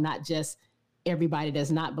also, not just everybody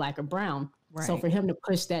that's not Black or brown. Right. So for him to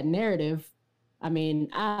push that narrative, I mean,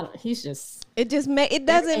 he's just... It doesn't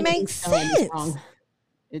make sense.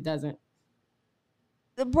 It doesn't.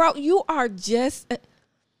 Bro, you are just...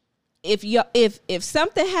 If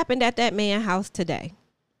something happened at that man's house today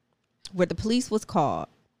where the police was called,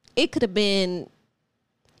 it could have been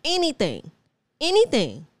anything.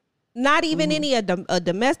 Not even a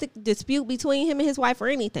domestic dispute between him and his wife or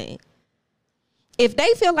anything. If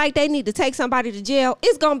they feel like they need to take somebody to jail,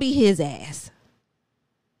 it's going to be his ass.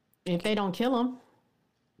 If they don't kill him.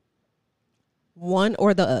 One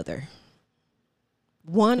or the other.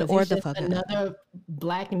 One or the fucking another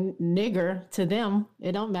Black nigger to them.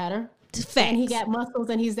 It don't matter. Facts. And he got muscles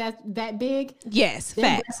and he's that big. Yes, them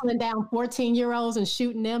facts. wrestling down 14-year-olds and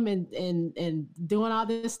shooting them and doing all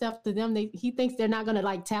this stuff to them. He thinks they're not going to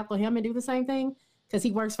like tackle him and do the same thing because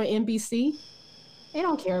he works for NBC. They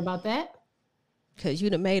don't care about that. Because you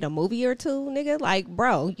done made a movie or two, nigga. Like,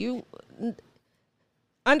 bro, you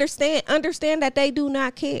understand that they do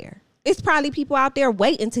not care. It's probably people out there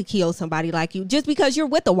waiting to kill somebody like you just because you're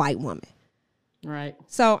with a white woman. Right.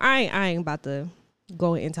 So I ain't about to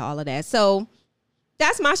go into all of that. So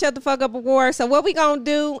that's my shut the fuck up award. So what we gonna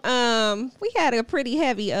do? We had a pretty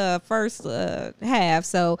heavy first half.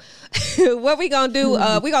 So what we gonna do?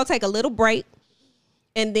 We gonna take a little break,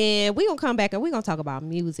 and then we gonna come back and we gonna talk about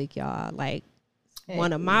music, y'all. Like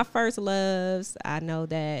one of my first loves. I know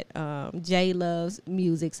that Jay loves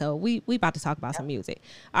music, so we about to talk about some music.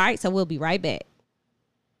 All right, so we'll be right back.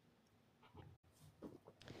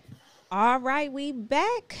 All right, we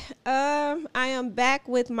back. I am back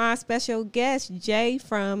with my special guest, Jay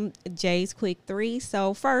from Jay's Quick 3.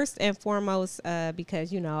 So first and foremost,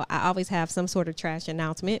 because, you know, I always have some sort of trash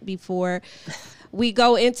announcement before we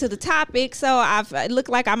go into the topic. So it looked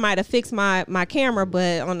like I might have fixed my camera,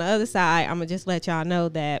 but on the other side, I'm going to just let y'all know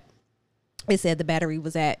that it said the battery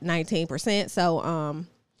was at 19%. So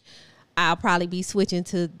I'll probably be switching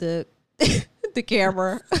to the the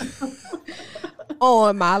camera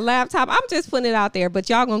on my laptop. I'm just putting it out there, but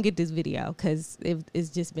y'all gonna get this video because it's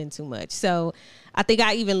just been too much. So I think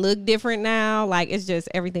I even look different now. Like, it's just,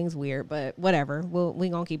 everything's weird, but whatever. We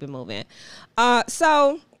gonna keep it moving.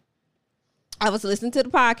 So I was listening to the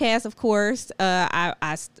podcast, of course.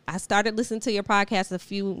 I started listening to your podcast a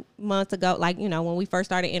few months ago, like, you know, when we first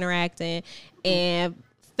started interacting, and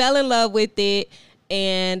fell in love with it.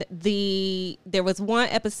 And there was one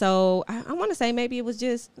episode, I want to say maybe it was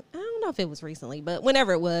just, I don't know if it was recently, but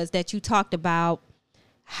whenever it was, that you talked about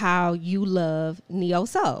how you love neo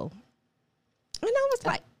soul. And I was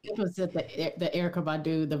like, it was the Erykah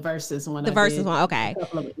Badu, the Versus one. The Versus one, okay. A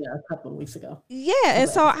couple of weeks ago. Yeah, and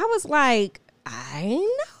so I was like, I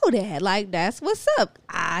know that. Like, that's what's up.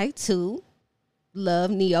 I, too, love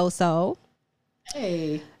neo soul.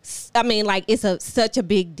 Hey, I mean, like, it's such a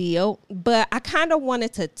big deal, but I kind of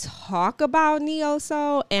wanted to talk about neo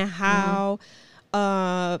soul and how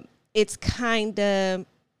it's kind of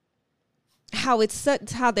how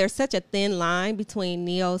there's such a thin line between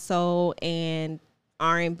neo soul and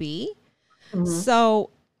R&B. So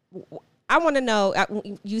I want to know,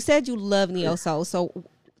 you said you love neo soul. So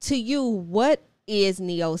to you, what is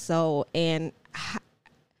neo soul, and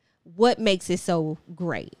what makes it so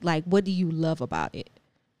great? Like, what do you love about it?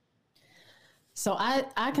 So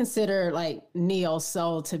I consider like neo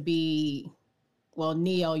soul to be, well,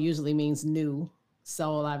 neo usually means new.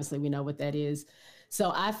 Soul, obviously we know what that is.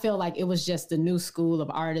 So I feel like it was just a new school of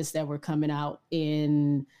artists that were coming out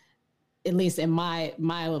in, at least in my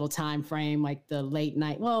little time frame, like the late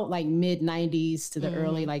mid 90s to the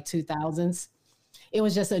early like 2000s. It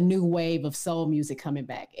was just a new wave of soul music coming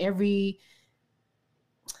back. Every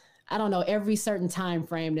certain time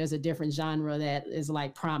frame, there's a different genre that is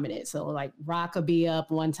like prominent. So like rock will be up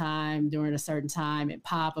one time during a certain time, and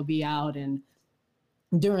pop will be out. And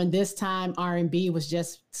during this time, R&B was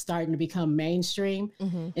just starting to become mainstream.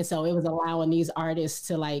 And so it was allowing these artists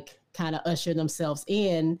to like kind of usher themselves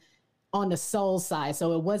in on the soul side.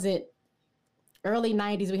 So it wasn't early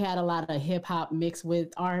 90s. We had a lot of hip hop mixed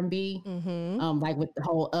with R&B, like with the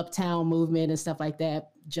whole Uptown movement and stuff like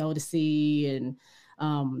that. Jodeci and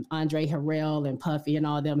Andre Harrell and Puffy and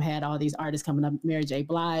all of them had all these artists coming up, Mary J.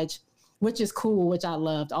 Blige, which is cool, which I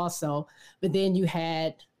loved also. But then you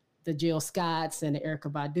had the Jill Scotts and the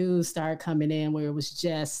Erykah Badu start coming in, where it was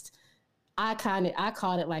just, I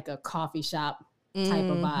called it like a coffee shop type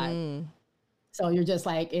of vibe. So you're just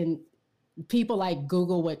like, and people like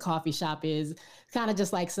Google what coffee shop is, kind of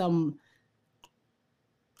just like some,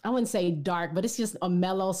 I wouldn't say dark, but it's just a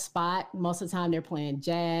mellow spot. Most of the time they're playing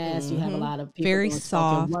jazz. You have a lot of people very doing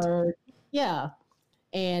soft. spoken word. Yeah.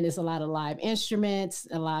 And it's a lot of live instruments,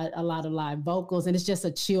 a lot of live vocals, and it's just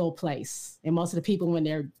a chill place. And most of the people, when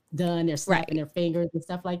they're done, they're snapping their fingers and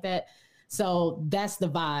stuff like that. So that's the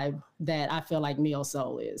vibe that I feel like neo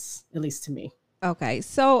soul is, at least to me. Okay.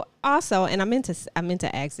 So also, and I meant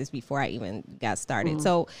to ask this before I even got started.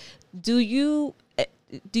 So do you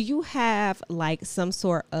have like some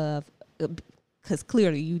sort of, because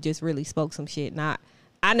clearly you just really spoke some shit.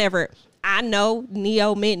 I know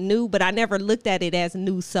neo meant new, but I never looked at it as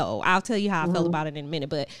new soul. I'll tell you how I felt about it in a minute.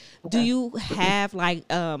 But do you have like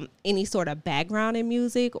any sort of background in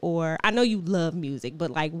music? Or I know you love music, but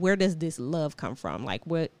like, where does this love come from? Like,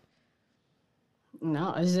 what?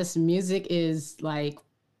 No, it's just music is like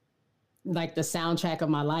the soundtrack of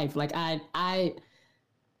my life. Like I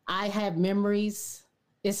have memories.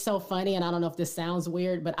 It's so funny, and I don't know if this sounds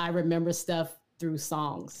weird, but I remember stuff through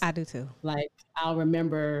songs. I do too. Like, I'll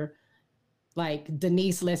remember like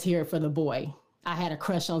Denise, Let's Hear It for the Boy. I had a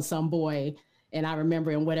crush on some boy, and I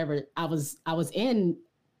remember in whatever I think I was in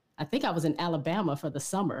Alabama for the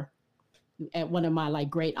summer at one of my like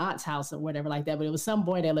great aunt's house or whatever like that. But it was some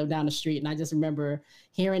boy that lived down the street. And I just remember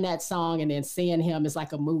hearing that song and then seeing him as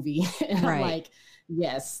like a movie. And Right. I'm like,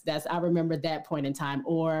 yes, I remember that point in time.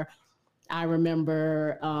 Or I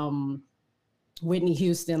remember Whitney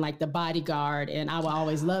Houston, like The Bodyguard, and I Will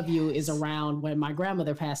Always Love You is around when my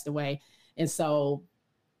grandmother passed away. And so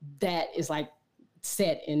that is like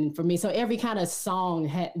set in for me. So every kind of song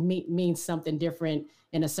means something different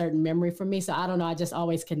in a certain memory for me. So I don't know, I just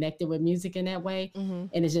always connected with music in that way. Mm-hmm.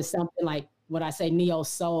 And it's just something like what I say, neo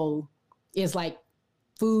soul is like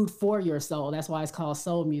food for your soul. That's why it's called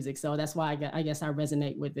soul music. So that's why I guess I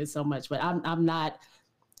resonate with it so much. But I'm not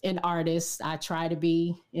an artist. I try to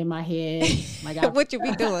be in my head. Like What you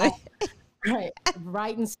be doing? right,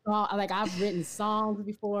 writing songs. Like I've written songs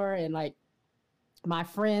before, and like my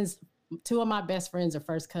friends, two of my best friends are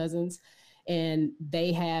first cousins, and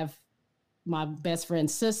they have my best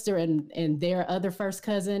friend's sister and their other first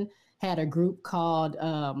cousin had a group called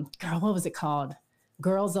what was it called?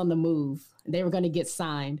 Girls on the Move. They were going to get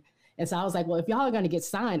signed. And so I was like, well, if y'all are going to get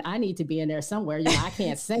signed, I need to be in there somewhere. You know, I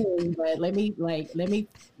can't sing, but let me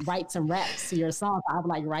write some raps to your song. I would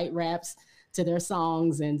like write raps to their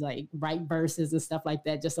songs and like write verses and stuff like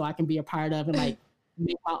that, just so I can be a part of and like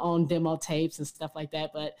make my own demo tapes and stuff like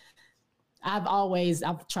that. But I've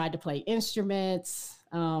tried to play instruments,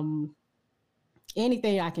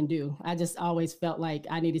 anything I can do. I just always felt like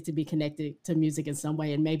I needed to be connected to music in some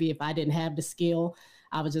way. And maybe if I didn't have the skill,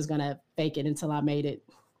 I was just going to fake it until I made it.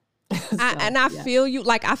 I feel you.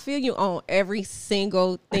 Like, I feel you on every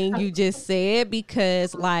single thing you just said,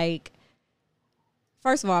 because like,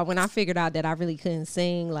 first of all, when I figured out that I really couldn't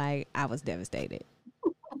sing, like, I was devastated.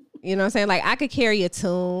 You know what I'm saying? Like, I could carry a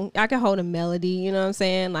tune, I could hold a melody, you know what I'm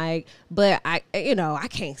saying? Like, but I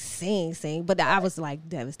can't sing, but I was like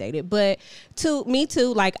devastated. But me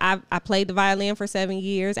too, like I played the violin for 7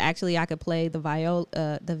 years. Actually, I could play the viola,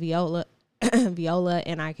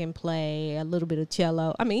 and I can play a little bit of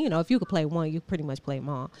cello. I mean, you know, if you could play one, you pretty much play them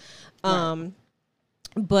all. Right.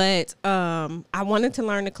 But I wanted to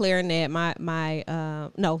learn the clarinet,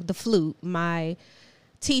 the flute. My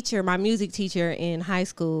music teacher in high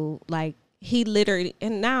school, like, he literally,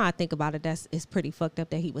 and now I think about it, it's pretty fucked up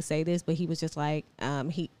that he would say this, but he was just like,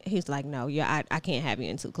 he's like, no, I can't have you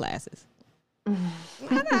in 2 classes. And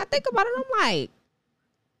I think about it, I'm like,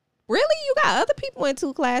 really? You got other people in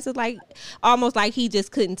 2 classes? Like, almost like he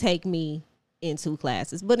just couldn't take me in 2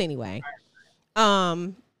 classes. But anyway,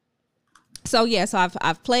 so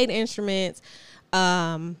I've played instruments.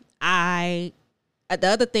 The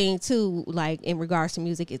other thing too, like in regards to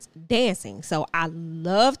music, it's dancing. So I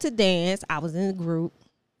love to dance. I was in a group.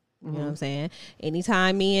 You know what I'm saying?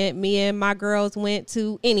 Anytime me and my girls went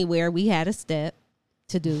to anywhere, we had a step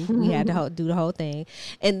to do. We had to do the whole thing.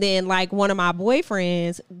 And then like one of my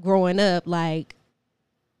boyfriends growing up, like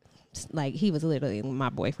he was literally my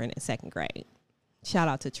boyfriend in 2nd grade. Shout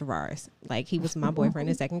out to Travaris. Like, he was my boyfriend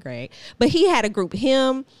in 2nd grade. But he had a group,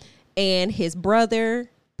 him and his brother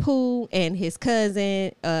Pooh and his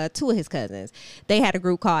cousin, 2 of his cousins. They had a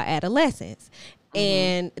group called Adolescents,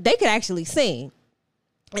 and they could actually sing.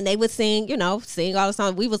 And they would sing, sing all the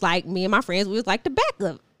songs. We was like, me and my friends, we was like the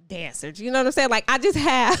backup dancers. You know what I'm saying? Like, I just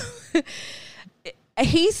have.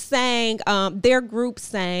 He sang. Their group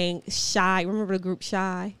sang Shy. Remember the group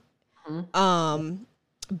Shy?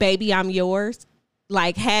 Baby, I'm Yours.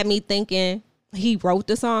 Like, had me thinking he wrote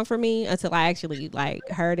the song for me until I actually like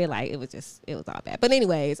heard it. Like, it was all bad. But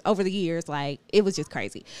anyways, over the years, like, it was just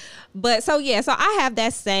crazy. But so I have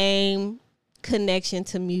that same connection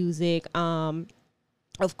to music.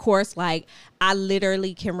 Of course, like, I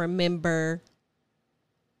literally can remember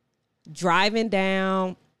driving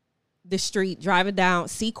down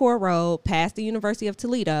Secor Road past the University of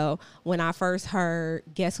Toledo when I first heard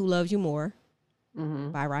Guess Who Loves You More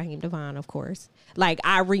by Raheem DeVaughn, of course. Like,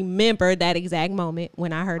 I remember that exact moment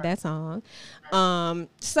when I heard that song.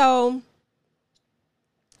 So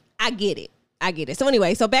I get it. So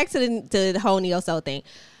anyway, so back to the whole neo soul thing.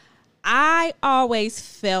 I always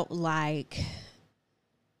felt like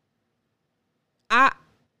I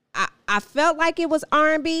felt like it was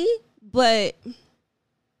R&B, but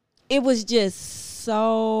it was just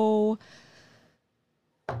so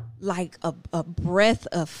like a breath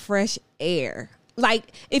of fresh air.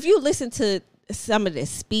 Like, if you listen to some of the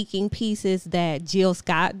speaking pieces that Jill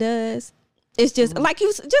Scott does, it's just like you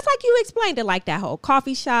explained it, like that whole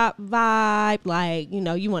coffee shop vibe. Like,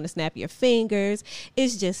 you want to snap your fingers.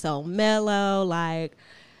 It's just so mellow. Like,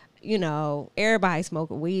 everybody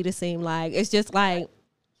smoking weed, it seemed like. It's just like,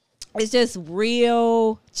 it's just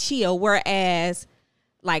real chill. Whereas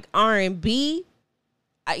like R&B,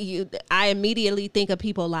 I immediately think of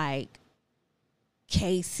people like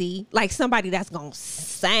Casey, like somebody that's gonna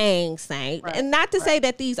sing. Right, And not to say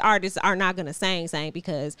that these artists are not gonna sing,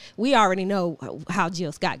 because we already know how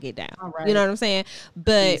Jill Scott get down. Right. You know what I'm saying?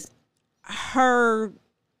 But her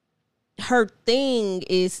thing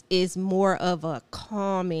is more of a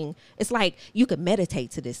calming. It's like you could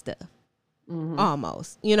meditate to this stuff,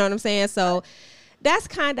 almost. You know what I'm saying? So that's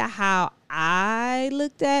kind of how I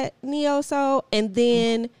looked at neo soul, and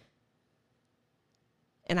then,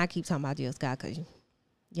 and I keep talking about Jill Scott because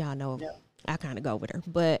y'all know I kind of go with her,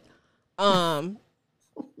 but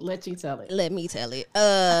let you tell it. let me tell it.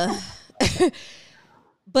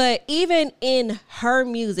 But even in her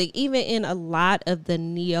music, even in a lot of the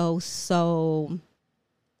neo soul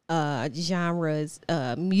genres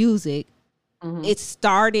music, it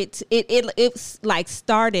started it's like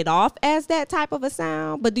started off as that type of a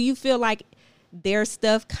sound. But do you feel like their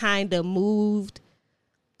stuff kind of moved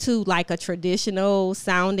to like a traditional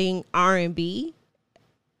sounding R&B?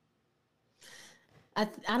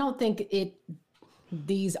 I don't think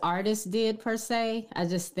these artists did per se. I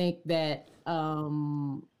just think that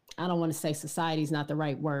I don't want to say society is not the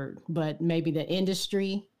right word, but maybe the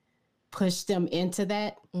industry pushed them into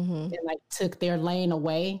that and like took their lane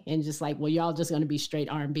away and just like, well, y'all just going to be straight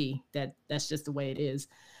R&B. That's just the way it is.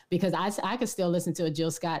 Because I could still listen to a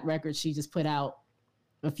Jill Scott record she just put out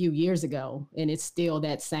a few years ago, and it's still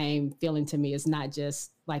that same feeling to me. It's not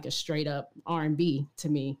just like a straight up R&B to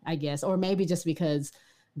me, I guess, or maybe just because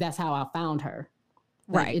that's how I found her.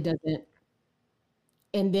 Like, Right. it doesn't.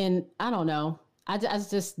 And then I don't know. I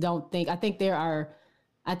just don't think. I think there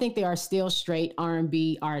are still straight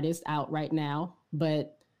R&B artists out right now,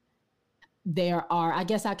 but there are. I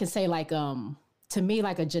guess I could say like to me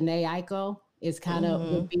like a Jhené Aiko is kind of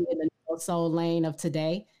would be in the soul lane of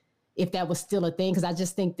today, if that was still a thing, because I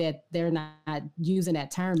just think that they're not using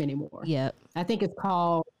that term anymore. Yep. I think it's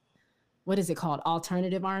called, what is it called?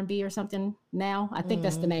 Alternative R&B or something now. I think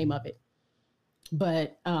that's the name of it.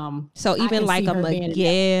 But so I even can like see a her being in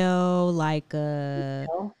Miguel, like a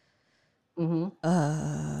who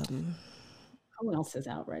else is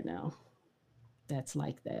out right now that's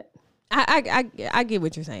like that? I get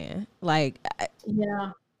what you're saying. Like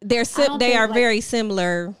Yeah. they don't are think, very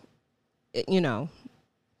similar, you know.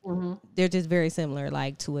 Mm-hmm. They're just very similar,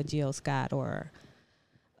 like to a Jill Scott or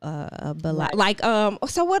but Right. like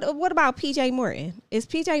so what about PJ Morton? Is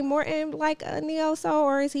PJ Morton like a neo soul,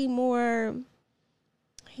 or is he more?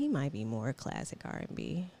 He might be more classic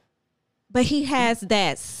R&B, but he has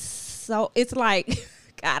that. So it's like,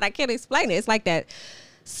 God, I can't explain it. It's like that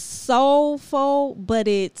soulful, but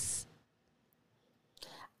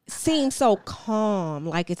seems so calm.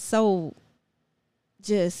 Like it's so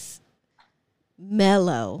just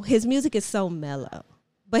mellow. His music is so mellow,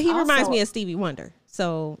 but he reminds Also- me of Stevie Wonder.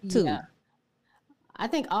 So too. Yeah. I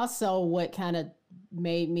think also what kind of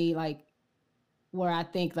made me like, where I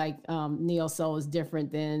think like neo soul is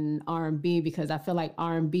different than R&B, because I feel like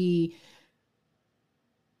R&B,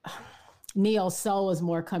 neo soul is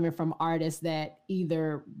more coming from artists that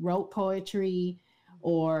either wrote poetry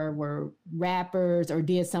or were rappers or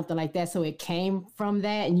did something like that. So it came from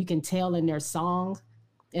that, and you can tell in their songs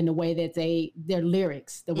and the way that their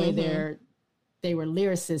lyrics, the way they were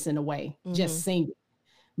lyricists in a way, just singing.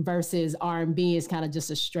 Versus R&B is kind of just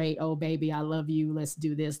a straight, oh baby, I love you, let's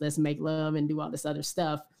do this, let's make love and do all this other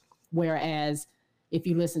stuff. Whereas if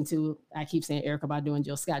you listen to, I keep saying Erykah Badu and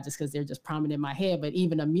Jill Scott just because they're just prominent in my head, but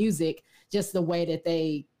even the music, just the way that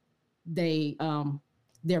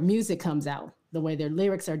their music comes out, the way their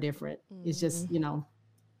lyrics are different, it's just, Yeah.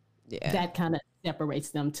 that kind of separates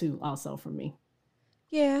them too, also for me.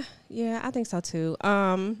 Yeah, I think so too.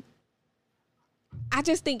 I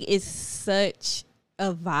just think it's such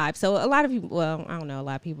a vibe. So a lot of people, well, I don't know a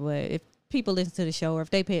lot of people, but if people listen to the show or if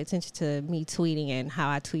they pay attention to me tweeting and how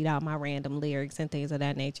I tweet out my random lyrics and things of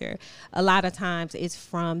that nature, a lot of times it's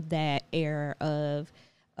from that era of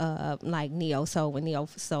like neo soul, when neo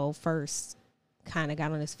soul first kind of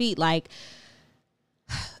got on his feet. Like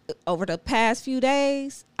over the past few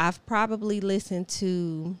days, I've probably listened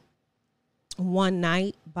to One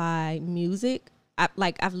Night by Music.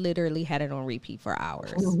 I've literally had it on repeat for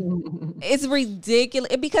hours. It's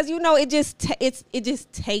ridiculous because it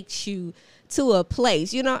just takes you to a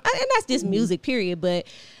place, and that's just music, period. But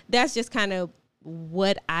that's just kind of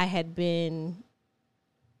what I had been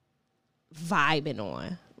vibing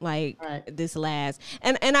on, like Right. this last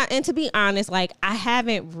and to be honest, like I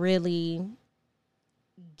haven't really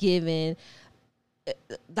given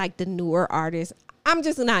like the newer artists. I'm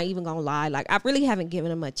just not even gonna lie, like I really haven't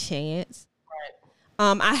given them a chance.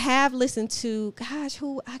 I have listened to,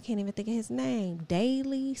 who, I can't even think of his name.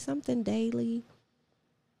 Daily. The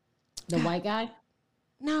white guy?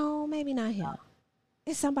 No, maybe not him.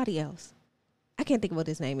 It's somebody else. I can't think of what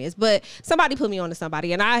his name is, but somebody put me on to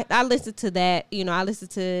somebody, and I listened to that. You know, I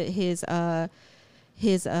listened to his I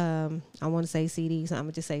want to say CD, so I'm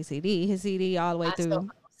gonna just say CD. His CD all the way through.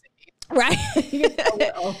 Right.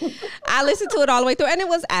 I listened to it all the way through, and it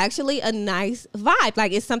was actually a nice vibe.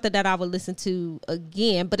 Like, it's something that I would listen to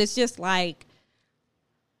again, but it's just like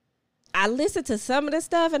I listen to some of the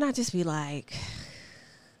stuff and I just be like,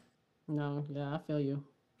 No, yeah, I feel you.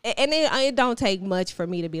 and it don't take much for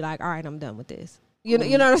me to be like, all right, I'm done with this. You know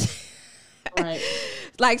what I'm saying? Right.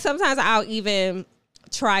 Like, sometimes I'll even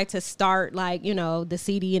try to start, like, you know, the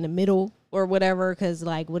CD in the middle or whatever, because,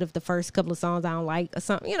 like, what if the first couple of songs I don't like or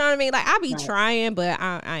something? You know what I mean? Like, I be trying, but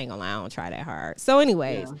I ain't gonna lie, I don't try that hard. So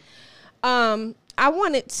anyways, I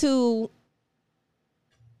wanted to,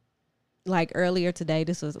 like, earlier today,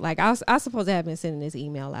 this was like, I was supposed to have been sending this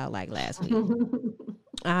email out like last week.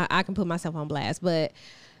 I can put myself on blast, but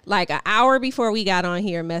like an hour before we got on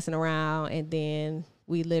here messing around, and then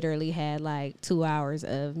we literally had like 2 hours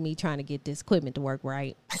of me trying to get this equipment to work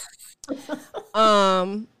right.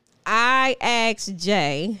 I asked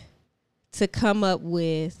Jay to come up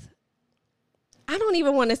with, I don't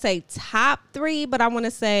even want to say top 3, but I want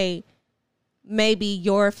to say maybe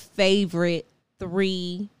your favorite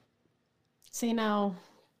 3. See, now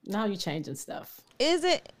you're changing stuff. Is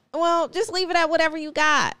it? Well, just leave it at whatever you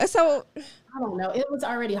got. So I don't know. It was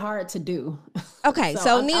already hard to do. okay,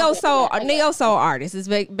 so neo soul artist is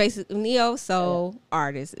basically neo soul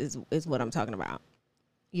artist is what I'm talking about.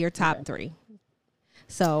 Your top 3.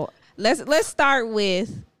 So let's start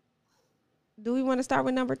with. Do we want to start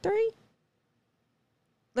with number 3?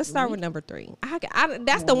 Let's start with number 3.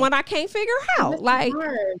 That's the one I can't figure out. Like,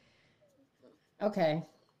 okay.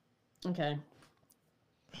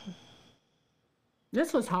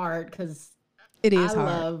 This was hard because it is I hard.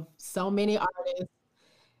 love so many artists,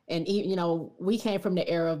 and you know, we came from the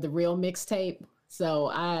era of the real mixtape, so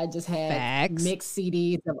I just had mixed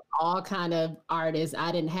CDs of all kind of artists.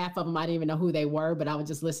 Half of them I didn't even know who they were, but I would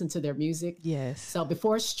just listen to their music. Yes. So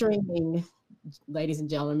before streaming, ladies and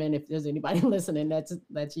gentlemen, if there's anybody listening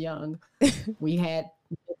that's young, we had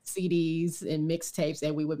CDs and mixtapes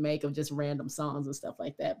that we would make of just random songs and stuff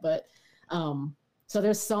like that. But so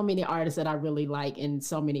there's so many artists that I really like and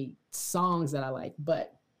so many songs that I like.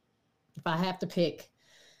 But if I have to pick,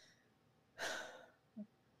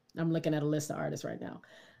 I'm looking at a list of artists right now.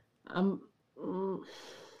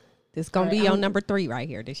 This gonna be your number 3 right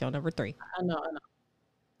here. This your number 3. I know.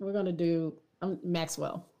 We're gonna do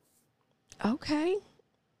Maxwell. Okay.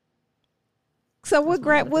 So what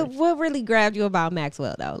really grabbed you about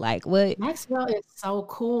Maxwell though? Like, what? Maxwell is so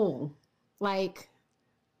cool. Like,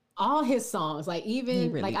 all his songs, like, even he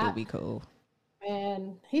really like do be cool.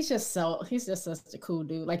 And he's just such a cool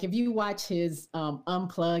dude. Like, if you watch his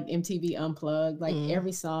Unplugged, MTV Unplugged, like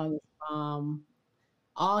every song,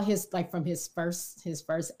 all his, like, from his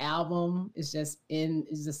first album is just in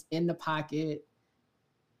the pocket.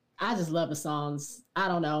 I just love the songs. I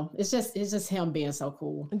don't know. It's just him being so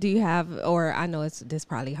cool. Do you have, or I know this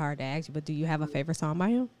probably hard to ask you, but do you have a favorite song by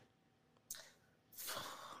him?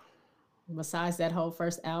 Besides that whole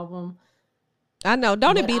first album, I know.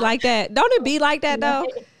 Don't it be like that? Don't it be like that though?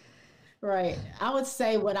 Right. I would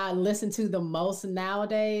say what I listen to the most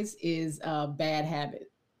nowadays is Bad Habit.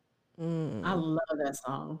 I love that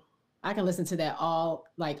song. I can listen to that all,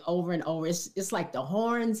 like, over and over. It's like the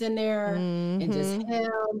horns in there and just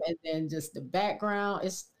him, and then just the background.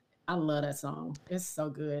 I love that song. It's so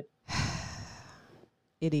good.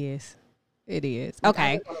 It is.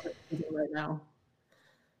 Okay. Right now.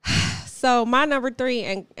 So my number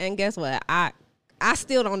 3, and guess what? I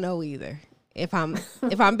still don't know either. If I'm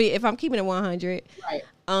keeping it 100, right?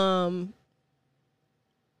 I'm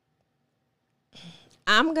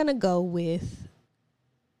gonna go with.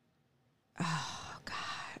 Oh God!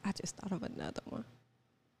 I just thought of another one.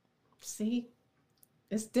 See,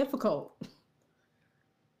 it's difficult.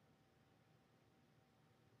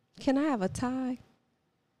 Can I have a tie?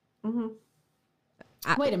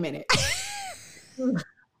 Wait a minute.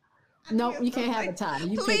 No, you can't have a tie.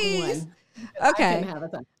 You pick one. Okay. I can have a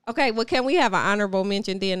tie. Okay. Well, can we have an honorable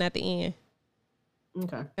mention then at the end?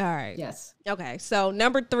 Okay. All right. Yes. Okay. So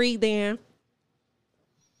number 3 then.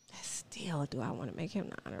 Still, do I want to make him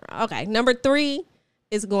the honorable? Okay. Number 3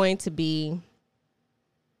 is going to be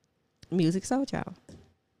Musiq Soulchild.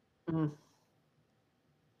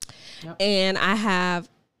 Yep. And I have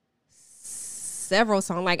several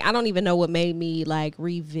songs. Like, I don't even know what made me like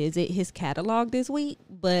revisit his catalog this week,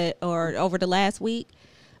 or over the last week,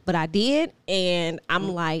 but I did, and I'm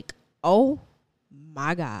like, oh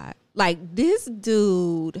my God, like, this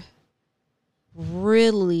dude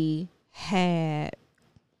really had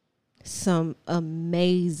some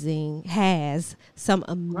amazing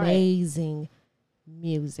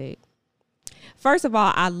music. First of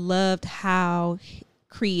all, I loved how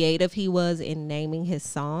creative he was in naming his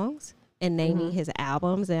songs and naming his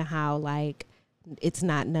albums, and how like it's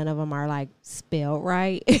not, none of them are like spelled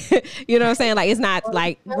right. You know what I'm saying? Like it's not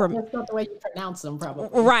like That's not the way you pronounce them,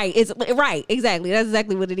 probably. right. It's right. Exactly. That's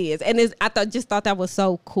exactly what it is. And just thought that was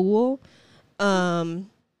so cool. But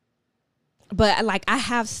like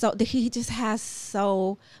he just has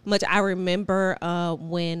so much. I remember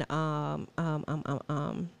when well,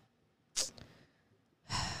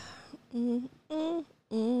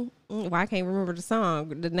 I can't remember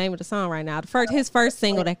the name of the song right now. His first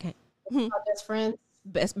single that came. Best Friends.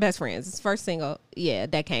 Best Friends. His first single, yeah,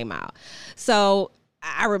 that came out. So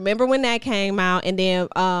I remember when that came out, and then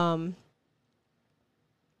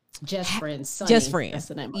Just Friends. Sunny, Just Friends. That's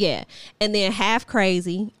the name. Yeah. And then Half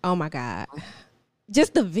Crazy. Oh my God.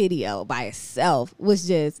 Just the video by itself was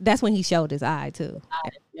that's when he showed his eye too.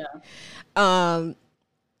 Yeah.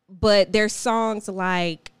 But there's songs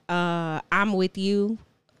like I'm With You,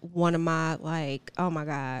 one of my like, oh my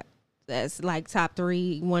God, that's like top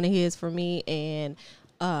 3, one of his for me. And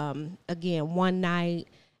again, One Night.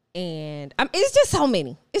 And it's just so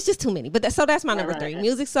many. It's just too many. But that's my number 3.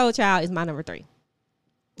 Musiq Soulchild is my number 3.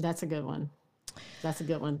 That's a good one. That's a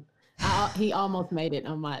good one. He almost made it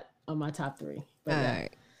on my top 3. But All yeah.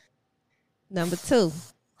 right. Number 2.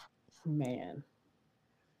 Man.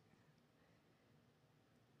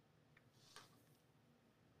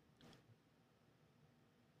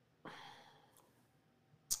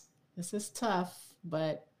 This is tough,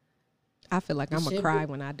 but I feel like I'm gonna cry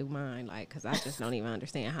when I do mine, like, because I just don't even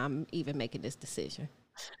understand how I'm even making this decision.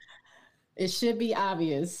 it should be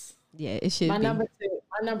obvious. Yeah, it should My be.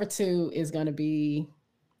 number two is going to be,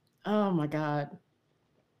 oh my God.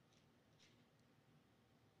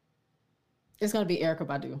 It's going to be Erykah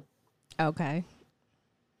Badu. Okay.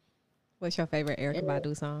 What's your favorite Erykah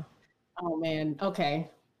Badu song? Oh man. Okay.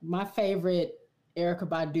 My favorite Erykah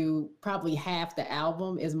Badu, probably half the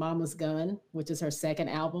album, is Mama's Gun, which is her second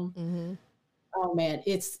album. Mm-hmm. Oh man,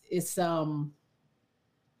 it's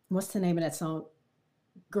what's the name of that song?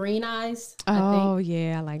 Green Eyes. Oh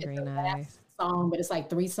yeah, I like Green Eyes. Eyes. Song, but it's like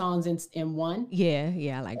 3 songs in one.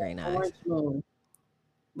 Yeah, I like Green Eyes. Orange Moon.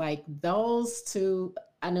 Like those two,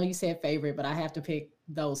 I know you said favorite, but I have to pick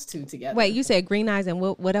those two together. Wait, you said Green Eyes and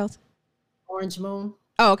what else? Orange Moon.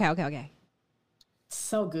 Oh, okay.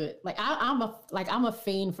 So good. Like I'm a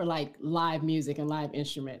fiend for like live music and live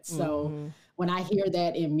instruments. So when I hear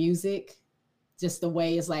that in music, just the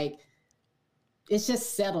way it's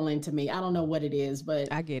just settling to me. I don't know what it is,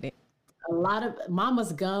 but I get it. A lot of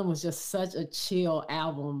Mama's Gun was just such a chill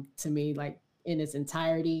album to me, like in its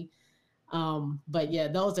entirety. But yeah,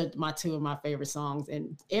 those are two of my favorite songs.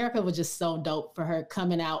 And Erykah was just so dope for her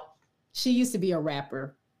coming out. She used to be a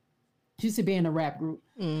rapper. She used to be in a rap group.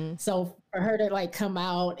 So for her to like come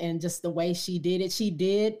out and just the way she did it, she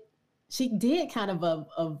did kind of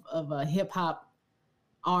a hip hop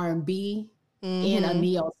R&B in a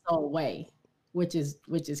neo soul way, which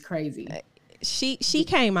is crazy. She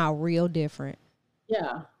came out real different.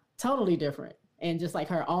 Yeah, totally different. And just like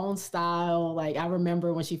her own style. Like I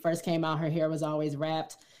remember when she first came out, her hair was always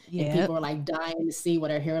wrapped. Yeah. And people were like dying to see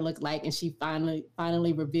what her hair looked like. And she finally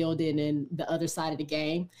revealed it in The Other Side of the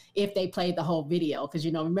Game. If they played the whole video. Because,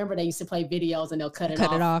 remember they used to play videos and they'll cut it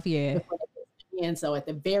off. Yeah. And so at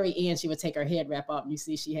the very end, she would take her head wrap off and you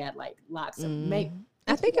see she had like locks of makeup.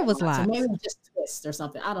 I think it was locks. So maybe just twist or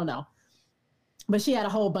something. I don't know. But she had a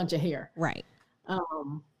whole bunch of hair. Right.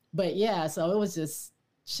 But yeah, so it was just,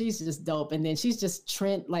 she's just dope. And then she's just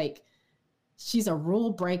like, she's a rule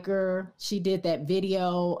breaker. She did that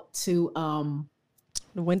video to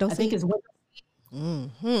the window seat. I think it's window seat.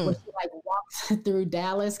 Where she like walks through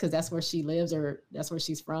Dallas because that's where she lives or that's where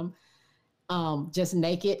she's from. Just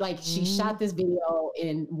naked. Like she shot this video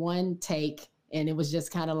in one take, and it was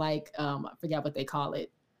just kind of like I forgot what they call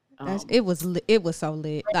it. It was so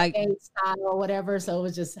lit, like style or whatever. So it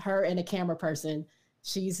was just her and a camera person.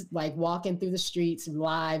 She's like walking through the streets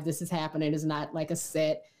live. This is happening. It's not like a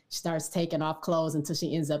set. She starts taking off clothes until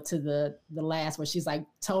she ends up to the last where she's like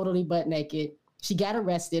totally butt naked. She got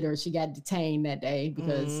arrested or she got detained that day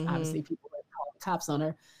because obviously people were calling the cops on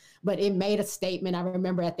her. But it made a statement. I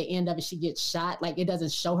remember at the end of it, she gets shot. Like it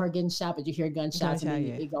doesn't show her getting shot, but you hear gunshots and then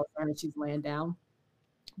it goes for her and she's laying down.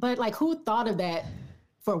 But like who thought of that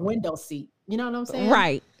for window seat? You know what I'm saying?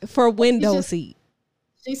 Right. For window seat.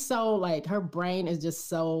 She's so like, her brain is just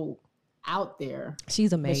so out there.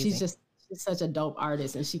 She's amazing. She's such a dope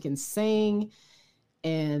artist and she can sing.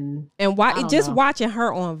 And why I don't just know. watching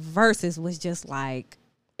her on Versus was just like,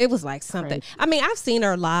 it was like something. Crazy. I mean, I've seen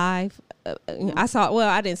her live.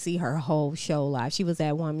 I didn't see her whole show live. She was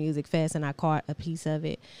at one music fest and I caught a piece of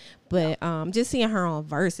it. But just seeing her on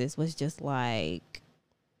Versus was just like,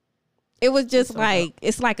 it was just like,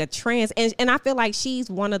 it's like a trance. And I feel like she's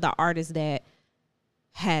one of the artists that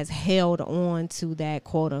has held on to that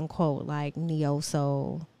quote unquote like neo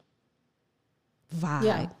soul vibe.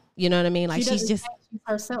 Yeah. You know what I mean? Like she's just she's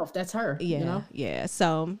herself. That's her. yeah, You know? yeah.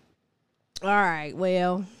 So, all right,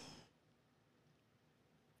 well,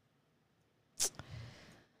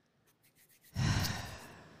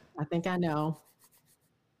 I think I know.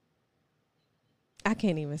 I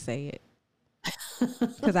can't even say it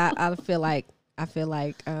because I feel like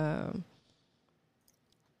I'm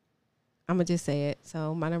gonna just say it.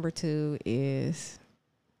 So my number 2 is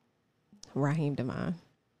Raheem DeVaughn.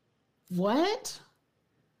 What?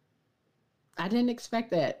 I didn't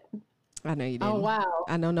expect that. I know you didn't. Oh wow.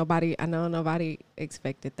 I know nobody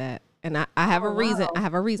expected that, and I have a reason. Wow. I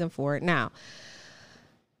have a reason for it. Now,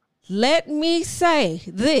 let me say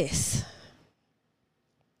this.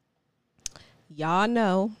 Y'all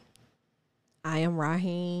know I am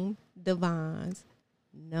Raheem DeVaughn's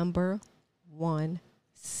number 1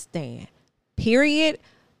 stan. Period.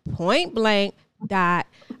 Point blank. Dot.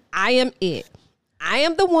 I am it. I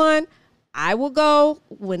am the one. I will go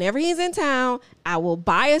whenever he's in town. I will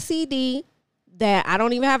buy a CD that I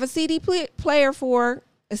don't even have a CD player for,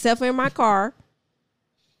 except for in my car,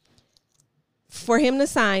 for him to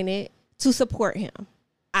sign it, to support him.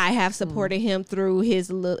 I have supported him through his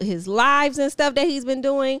lives and stuff that he's been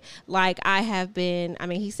doing. Like I have been, I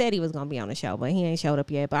mean, he said he was going to be on the show, but he ain't showed up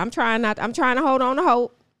yet. But I'm trying to hold on to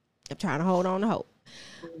hope.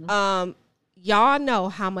 Y'all know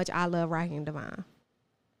how much I love Raheem DeVaughn.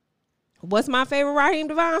 What's my favorite Raheem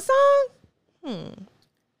DeVaughn song?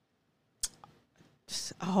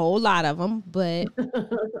 Just a whole lot of them, but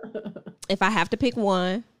if I have to pick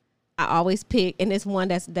one, I always pick, and it's one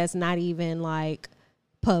that's not even like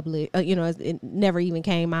public, it never even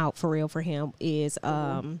came out for real for him, is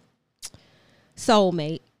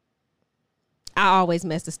Soulmate. I always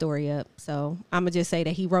mess the story up, so I'm gonna just say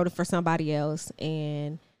that he wrote it for somebody else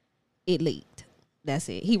and it leaked. That's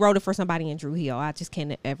it. He wrote it for somebody in Drew Hill. I just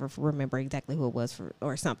can't ever remember exactly who it was for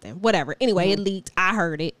or something. Whatever. Anyway, it leaked. I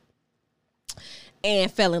heard it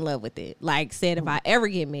and fell in love with it. Like said, if I ever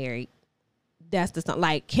get married, that's the song.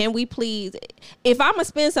 Like, can we please, if I'm gonna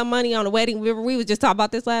spend some money on a wedding, we was just talking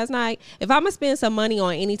about this last night. If I'm gonna spend some money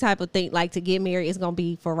on any type of thing, like to get married, it's gonna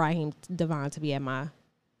be for Raheem DeVaughn to be at my,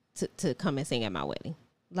 to come and sing at my wedding.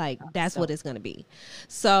 Like that's what it's gonna be.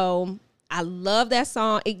 So I love that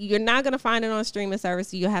song. You're not going to find it on streaming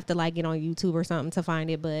service. You have to like get on YouTube or something to find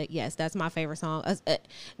it. But yes, that's my favorite song.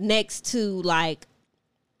 Next to like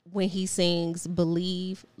when he sings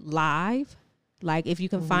Believe live. Like if you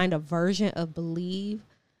can find a version of Believe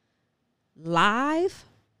live.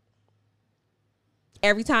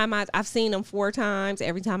 Every time I've seen him 4 times.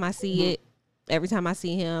 Every time I see it, every time I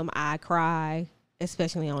see him, I cry,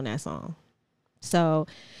 especially on that song. So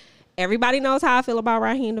everybody knows how I feel about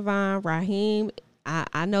Raheem DeVaughn. Raheem,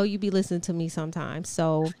 I know you be listening to me sometimes.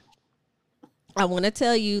 So I want to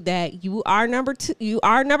tell you that you are number 2. You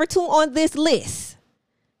are number 2 on this list.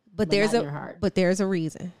 But there's a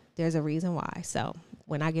reason. There's a reason why. So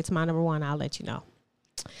when I get to my number 1, I'll let you know.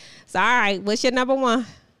 So all right, what's your number 1?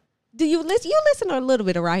 Do you listen? You listen to a little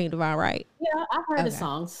bit of Raheem DeVaughn, right? Yeah, I've heard his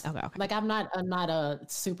songs. Okay. Like I'm not a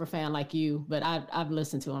super fan like you, but I've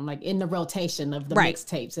listened to him like in the rotation of the Right.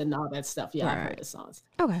 mixtapes and all that stuff. Yeah, I've Right. heard his songs.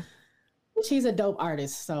 Okay. She's a dope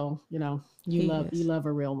artist, so you love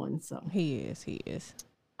a real one. So He is.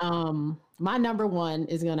 my number 1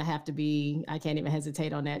 is gonna have to be, I can't even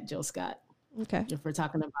hesitate on that, Jill Scott. Okay. If we're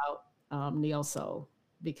talking about neo soul,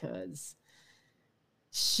 because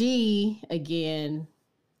she, again,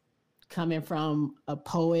 coming from a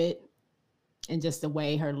poet and just the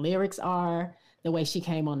way her lyrics are, the way she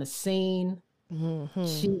came on the scene,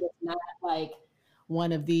 she was not like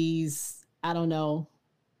one of these, I don't know,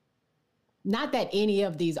 not that any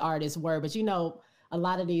of these artists were, but a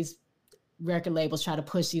lot of these record labels try to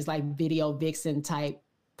push these like video vixen type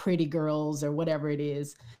pretty girls or whatever it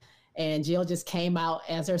is. And Jill just came out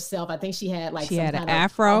as herself. I think she had like an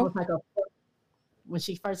afro when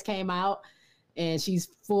she first came out, and she's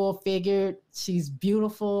full figured. She's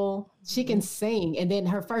beautiful. She can sing. And then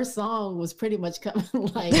her first song was pretty much coming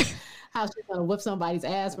like how she's gonna whip somebody's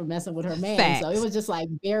ass for messing with her man. Facts. So it was just like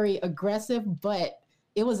very aggressive, but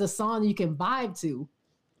it was a song you can vibe to.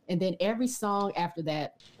 And then every song after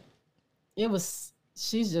that,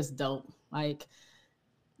 she's just dope. Like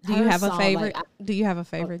Do you Her have a song, favorite? like, Do you have a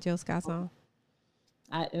favorite Jill Scott song?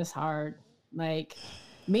 it's hard. Like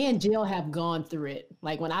me and Jill have gone through it.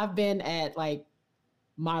 Like when I've been at like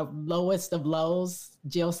my lowest of lows,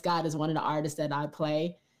 Jill Scott is one of the artists that I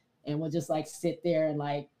play, and we'll just like sit there and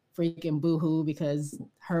like freaking boohoo because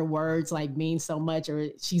her words like mean so much, or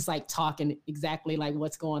she's like talking exactly like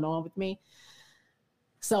what's going on with me.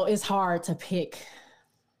 So it's hard to pick.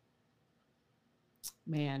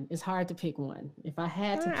 Man, it's hard to pick one. If I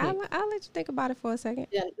had to pick, I'll let you think about it for a second.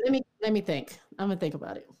 yeah, let me think. I'm gonna think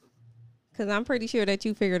about it. Because I'm pretty sure that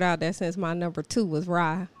you figured out that since my number 2 was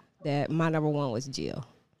Rye, that my number 1 was Jill.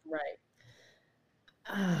 Right.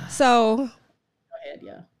 So Go ahead,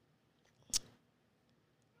 yeah.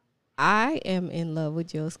 I am in love with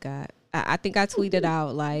Jill Scott. I think I tweeted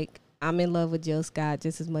out like I'm in love with Jill Scott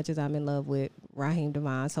just as much as I'm in love with Raheem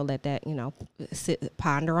Devine. So let that,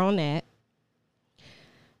 ponder on that.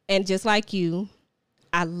 And just like you,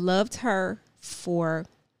 I loved her for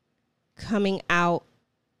coming out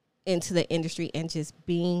into the industry and just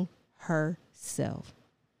being herself.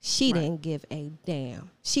 She didn't give a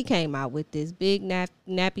damn. She came out with this big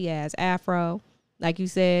nappy ass afro. Like you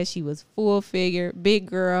said, she was full figure, big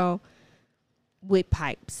girl with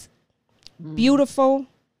pipes. Beautiful.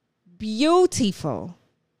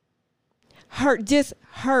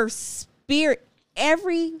 Her spirit,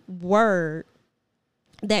 every word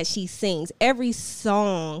that she sings, every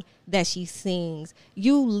song that she sings,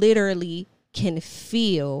 you literally can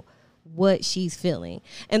feel what she's feeling.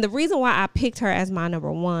 And the reason why I picked her as my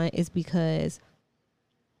number 1 is because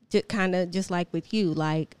kind of just like with you,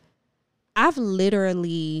 like I've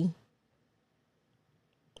literally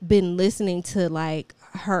been listening to like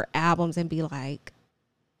her albums and be like,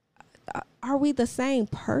 are we the same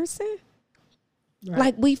person? Right.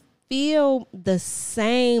 Like we feel the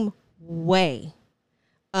same way.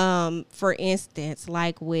 For instance,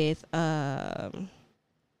 like with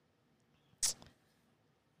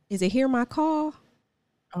is it Hear My Call?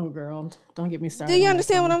 Oh, girl, don't get me started. Do you on that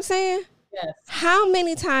understand what song. I'm saying? Yes. How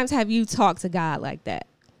many times have you talked to God like that?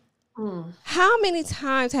 How many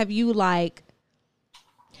times have you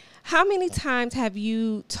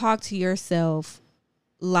talked to yourself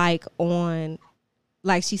like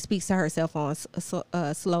she speaks to herself on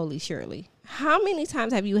Slowly Surely? How many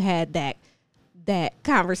times have you had that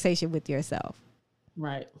conversation with yourself?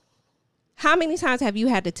 Right. How many times have you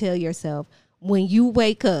had to tell yourself when you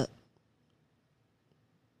wake up,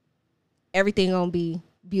 everything gonna be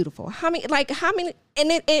beautiful? How many, and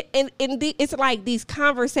it's like these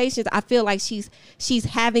conversations I feel like she's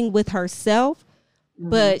having with herself,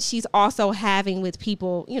 but she's also having with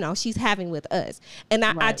people, she's having with us. And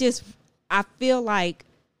I feel like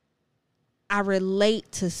I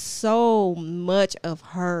relate to so much of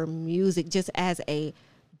her music just as a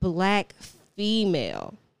Black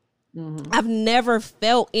female. I've never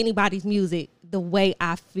felt anybody's music the way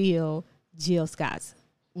I feel Jill Scott's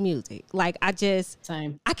music. Like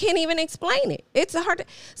Same. I can't even explain it. It's hard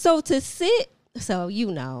so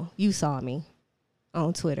you saw me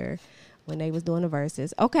on Twitter when they was doing the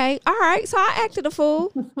verses. Okay, all right. So I acted a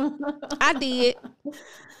fool. I did.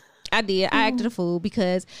 I acted a fool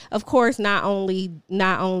because, of course, not only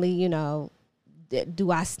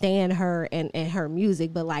do I stan her and her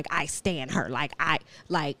music, but like I stan her.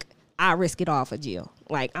 I risk it all for Jill.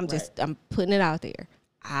 Like I'm putting it out there.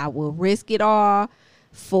 I will risk it all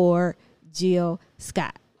for Jill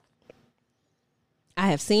Scott. I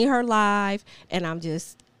have seen her live and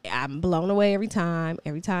I'm blown away every time.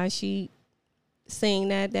 Every time she sing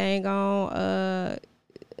that dang on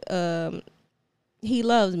He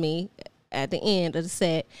Loves Me at the end of the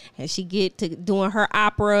set, and she get to doing her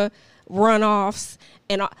opera runoffs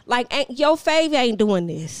and your fave ain't doing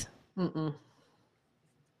this.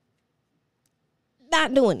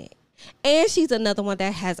 Not doing it. And she's another one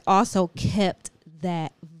that has also kept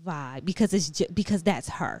that vibe because that's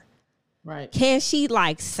her. Right. Can she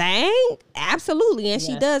sing? Absolutely. And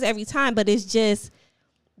she does every time, but it's just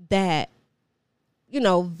that,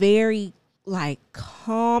 very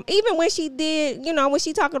calm. Even when she did, when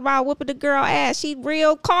she talking about whooping the girl ass, she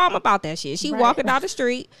real calm about that shit. She walking down the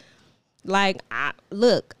street I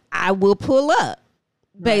will pull up,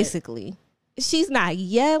 basically. Right. She's not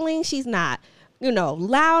yelling. She's not,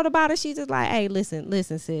 loud about it. She's just like, hey, listen,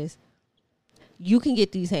 sis. You can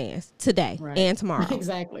get these hands today and tomorrow.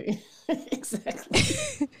 Exactly.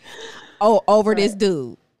 Over this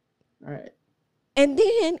dude. Right. And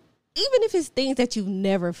then, even if it's things that you've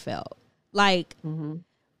never felt, I don't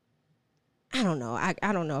know. I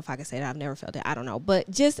don't know if I can say that I've never felt it. I don't know. But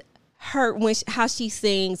just her, how she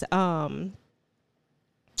sings,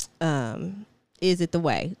 Is It the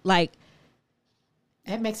Way?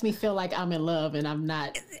 It makes me feel like I'm in love and I'm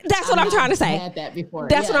not. That's what I'm trying to say. Had that before.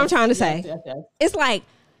 That's what I'm trying to Yes, say. yes. It's like,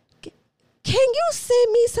 can you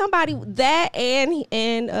send me somebody that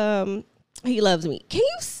and he loves me? Can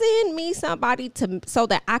you send me somebody so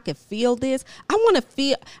that I can feel this?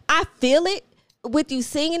 I feel it with you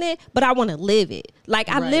singing it, but I want to live it. Like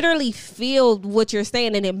I literally feel what you're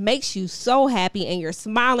saying, and it makes you so happy, and you're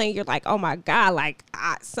smiling. You're like, oh my God, like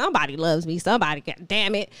somebody loves me. Somebody,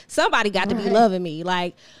 damn it, somebody got to be loving me.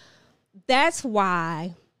 Like that's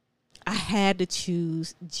why I had to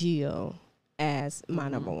choose Jill as my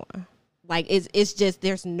number one. Like it's just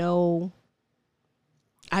there's no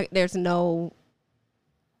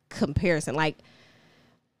comparison. Like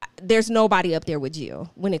there's nobody up there with Jill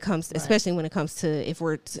when it comes to, especially when it comes to, if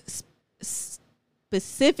we're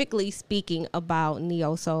specifically speaking about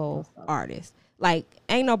neo soul artists. Like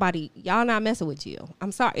ain't nobody, y'all not messing with Jill.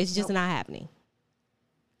 I'm sorry, it's just not happening.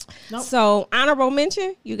 Nope. So honorable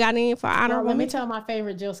mention, you got any for honorable mention? Let me mention? tell my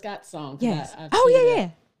favorite Jill Scott song. Yes. Yeah.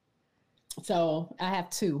 So I have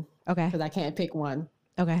two. Okay. Because I can't pick one.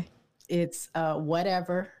 Okay. It's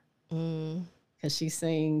Whatever. Because she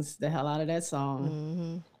sings the hell out of that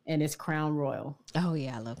song. And it's Crown Royal. Oh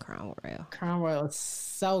yeah, I love Crown Royal. Crown Royal is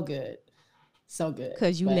so good. So good.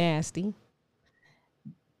 Because you nasty.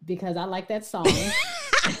 Because I like that song.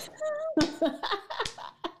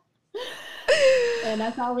 And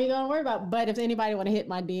that's all we're going to worry about. But if anybody want to hit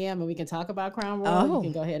my DM and we can talk about Crown Royal, you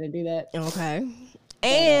can go ahead and do that. Okay.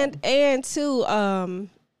 And too, dang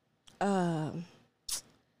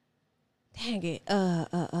it.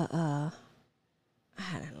 Her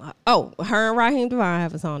and Raheem Devine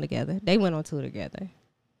have a song together. They went on tour together.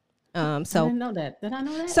 So I didn't know that. Did I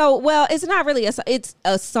know that? So, well, it's not really it's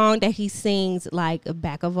a song that he sings like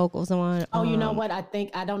backup vocals on. Oh, you know what? I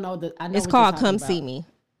don't know I know it's called "Come See Me."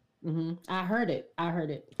 I heard it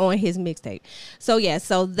on his mixtape. So yeah,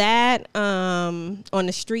 so that on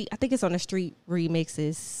the street, I think it's on the street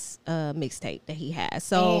remixes mixtape that he has.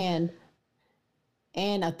 So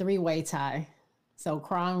and a 3-way tie. So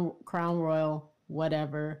Crown Royal,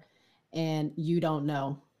 Whatever, and You Don't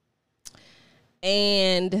Know.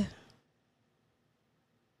 And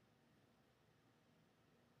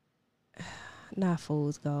not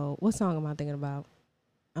Fool's Gold. What song am I thinking about?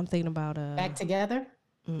 I'm thinking about Back Together.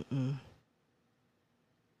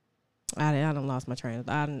 I done lost my train of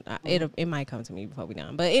thought. It might come to me before we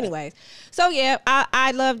done. But anyways, so yeah,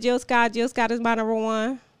 I love Jill Scott. Jill Scott is my number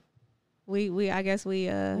one. I guess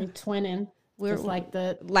we're twinning. We're just like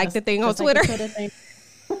the thing on Twitter.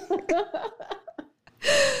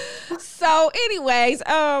 So anyways,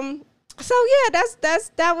 so yeah,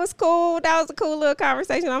 that was cool. That was a cool little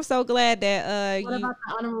conversation. I'm so glad that what about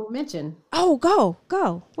the honorable mention? Oh, go.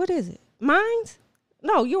 What is it? Mine's?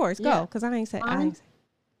 No, yours. Go, because I ain't say.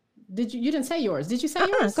 Did you didn't say yours? Did you say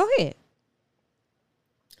yours? Go ahead.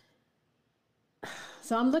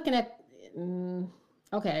 So I'm looking at.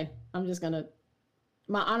 Okay, I'm just gonna.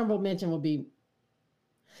 My honorable mention will be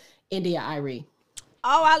India.Arie.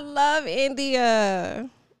 Oh, I love India.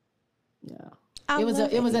 Yeah, it was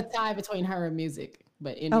a tie between her and music,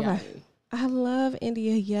 but India.Arie. I love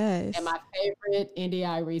India. Yes. And my favorite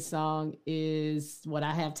India.Arie song is what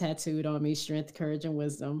I have tattooed on me: "Strength, Courage, and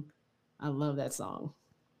Wisdom." I love that song.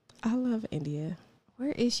 I love India.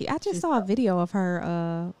 Where is she? I just saw a video of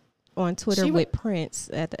her on Twitter with Prince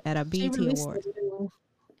at a BET Award.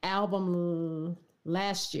 Album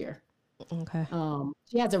last year. Okay.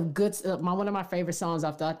 She has a good one of my favorite songs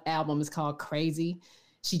off that album is called "Crazy."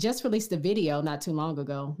 She just released a video not too long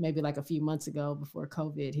ago, maybe like a few months ago before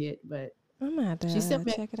COVID hit, but I'm gonna have to check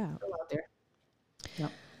it out. There.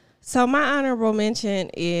 Yep. So my honorable mention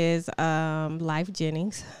is Life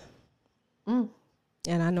Jennings. And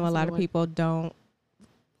I know a lot of people don't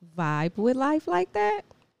vibe with Life like that.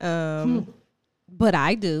 But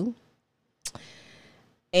I do.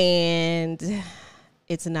 And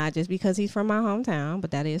it's not just because he's from my hometown, but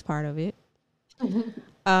that is part of it.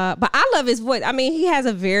 But I love his voice. I mean, he has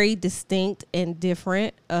a very distinct and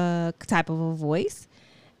different type of a voice.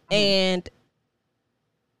 And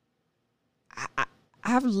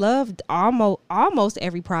I've loved almost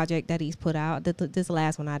every project that he's put out. This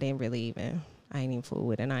last one I ain't even fool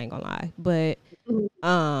with it, and I ain't gonna lie. But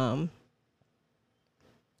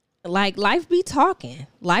like Life be talking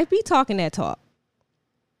that talk.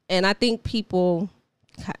 And I think people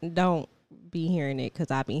don't be hearing it because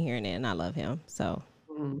I be hearing it, and I love him. So,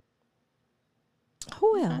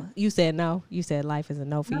 who else? You said no. You said Life is a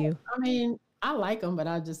no for you. I mean, I like him, but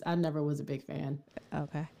I never was a big fan.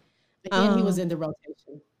 Okay. Again, he was in the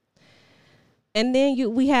rotation. And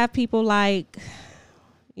then we have people like,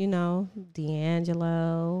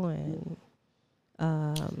 D'Angelo and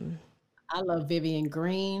I love Vivian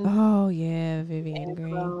Green, Oh yeah, Vivian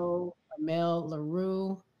Green. Angelo, Mel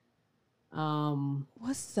LaRue,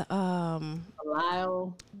 What's the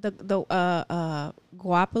Lyle.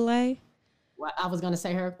 Guapole? Well, I was gonna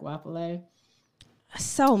say her, Guapole.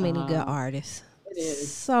 So many good artists. It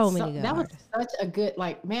is So many good that was artists. such a good,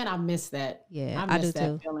 like, man, I miss that. Yeah, I I miss do that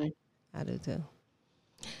too. feeling. I do too.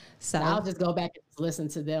 So I'll just go back and just listen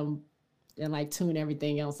to them and like tune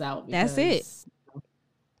everything else out. That's it. Because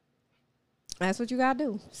that's what you gotta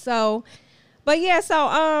do. So, but yeah,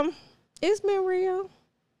 so it's been real.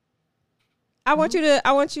 I want you to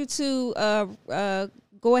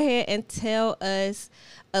go ahead and tell us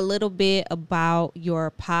a little bit about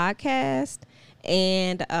your podcast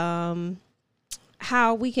and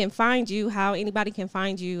how we can find you, how anybody can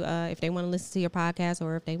find you if they want to listen to your podcast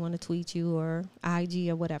or if they want to tweet you or IG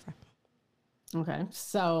or whatever. Okay.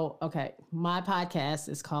 So, my podcast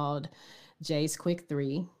is called Jay's Quick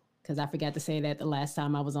 3 because I forgot to say that the last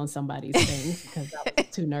time I was on somebody's thing because I was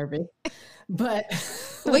too nervous. But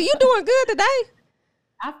Well, you doing good today.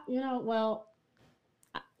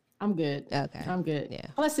 I'm good. Okay. I'm good. Yeah.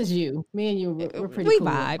 Plus, it's you. Me and you, we're pretty We cool.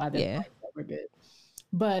 vibe, by this yeah. point, so we're good.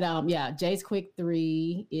 But yeah, Jay's Quick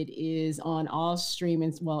 3. It is on all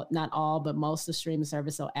streaming. Well, not all, but most of the streaming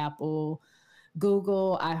service. So Apple,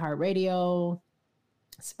 Google, iHeartRadio,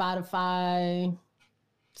 Spotify,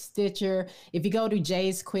 Stitcher. If you go to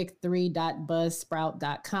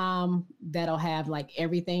jaysquick3.buzzsprout.com, that'll have like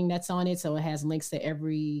everything that's on it. So it has links to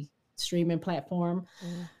every streaming platform.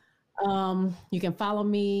 You can follow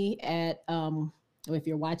me at if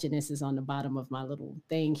you're watching this, is on the bottom of my little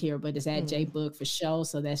thing here, but it's at JBoog for show.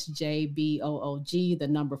 So that's JBOOG, the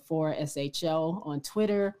number 4 SHO on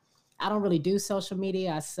Twitter. I don't really do social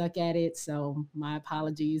media. I suck at it. So my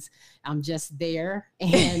apologies. I'm just there.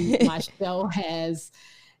 And my show has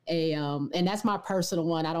and that's my personal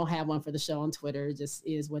one. I don't have one for the show on Twitter. It just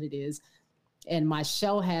is what it is. And my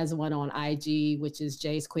show has one on IG, which is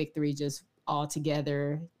Jay's Quick 3, just all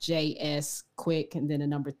together, JS Quick, and then a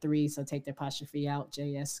number 3. So take the apostrophe out,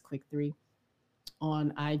 JS Quick 3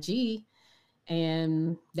 on IG.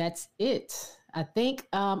 And that's it. I think,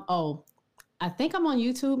 I think I'm on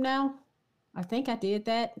YouTube now. I think I did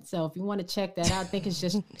that. So if you want to check that out, I think it's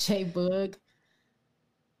just JBoog.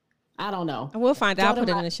 I don't know. We'll find out. I'll put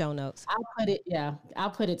it in the show notes. I'll put it. Yeah, I'll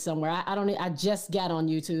put it somewhere. I just got on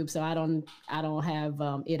YouTube, so I don't have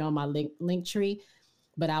it on my link tree,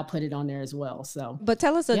 but I'll put it on there as well. So, but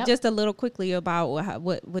tell us just a little quickly about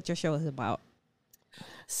what your show is about.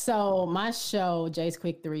 So my show, Jay's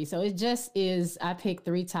Quick 3. So it just is. I pick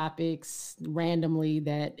 3 topics randomly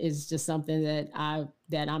that is just something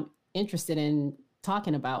that I'm interested in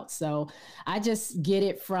talking about. So I just get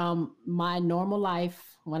it from my normal life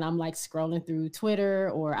when I'm like scrolling through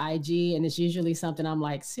Twitter or IG, and it's usually something I'm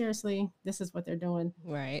like, seriously, this is what they're doing.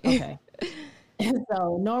 Right. Okay. And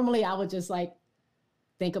so normally I would just like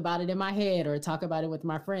think about it in my head or talk about it with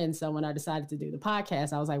my friends. So when I decided to do the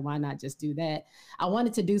podcast, I was like, why not just do that? I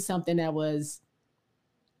wanted to do something that was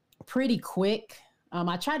pretty quick.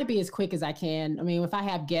 I try to be as quick as I can. I mean, if I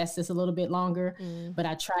have guests, it's a little bit longer, but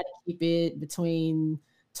I try to keep it between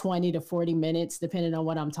 20 to 40 minutes, depending on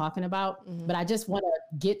what I'm talking about. But I just want to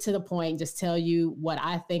get to the point, just tell you what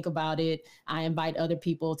I think about it. I invite other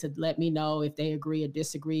people to let me know if they agree or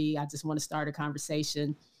disagree. I just want to start a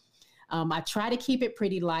conversation. I try to keep it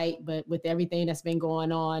pretty light, but with everything that's been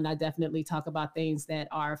going on, I definitely talk about things that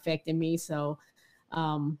are affecting me. So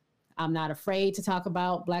I'm not afraid to talk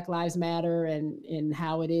about Black Lives Matter and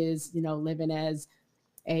how it is, living as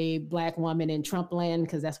a Black woman in Trump land,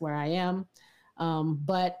 because that's where I am.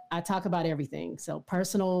 But I talk about everything. So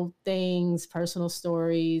personal things, personal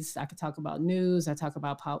stories. I could talk about news. I talk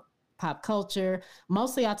about pop culture.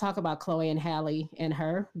 Mostly I talk about Chloe and Halle and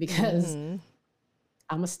her because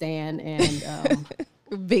I'm a stan and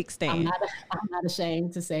big stan. I'm not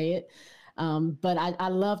ashamed to say it. But I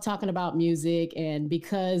love talking about music, and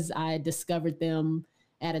because I discovered them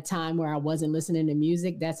at a time where I wasn't listening to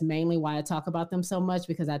music, that's mainly why I talk about them so much,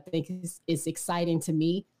 because I think it's exciting to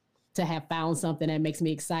me to have found something that makes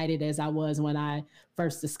me excited as I was when I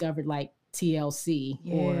first discovered like TLC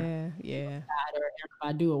or Erykah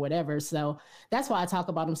Badu or whatever. So that's why I talk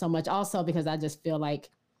about them so much. Also, because I just feel like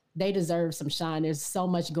they deserve some shine. There's so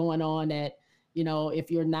much going on that, if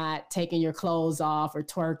you're not taking your clothes off or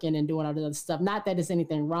twerking and doing all the other stuff, not that there's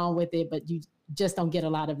anything wrong with it, but you just don't get a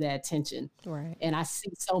lot of that attention. Right. And I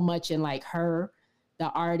see so much in like her, the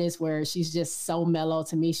artist, where she's just so mellow.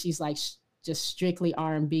 To me, she's like just strictly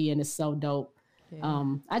R&B, and it's so dope.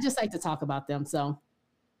 Yeah. I just like to talk about them. So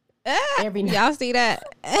every night. Y'all see that?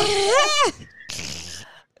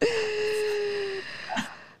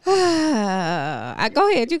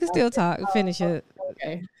 Go ahead. You can still talk. Finish it.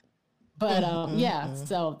 Okay. But yeah,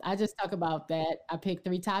 so I just talk about that. I picked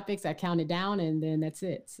 3 topics, I counted down, and then that's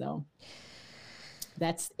it. So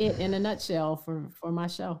that's it in a nutshell for my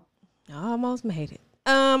show. Almost made it.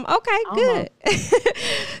 Okay, good.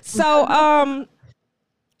 So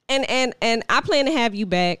and I plan to have you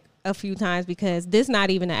back a few times because this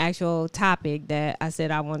not even the actual topic that I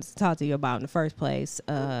said I wanted to talk to you about in the first place.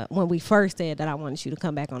 When we first said that I wanted you to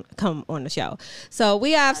come on the show. So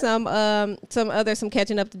we have some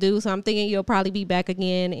catching up to do. So I'm thinking you'll probably be back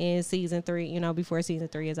again in season 3, before season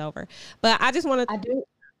 3 is over. But I just want to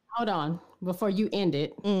hold on before you end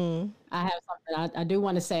it. I have something I do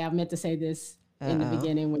want to say. I meant to say this in the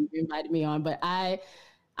beginning when you invited me on, but I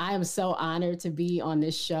am so honored to be on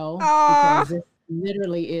this show because this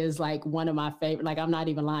literally is like one of my favorite, like I'm not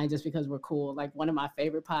even lying just because we're cool, like one of my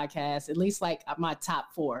favorite podcasts, at least like my top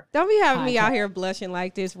 4. Don't be having me out here blushing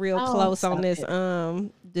like this real close on this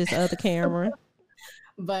this other camera.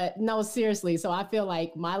 But no, seriously. So I feel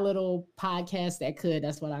like my little podcast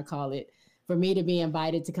that's what I call it. For me to be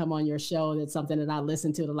invited to come on your show, that's something that I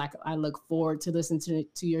listen to. Like I look forward to listening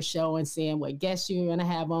to your show and seeing what guests you're going to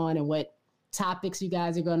have on and what topics you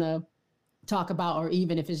guys are going to talk about, or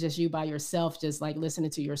even if it's just you by yourself, just like listening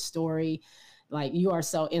to your story. Like you are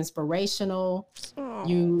so inspirational.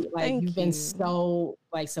 You've been so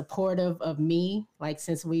like supportive of me, like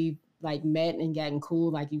since we like met and gotten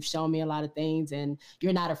cool. Like you've shown me a lot of things, and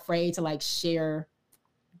you're not afraid to like share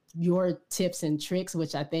your tips and tricks,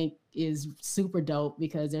 which I think is super dope,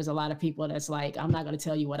 because there's a lot of people that's like, I'm not going to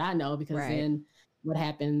tell you what I know, because then what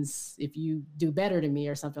happens if you do better than me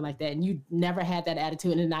or something like that? And you never had that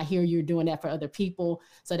attitude. And I hear you're doing that for other people.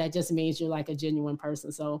 So that just means you're like a genuine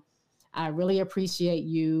person. So I really appreciate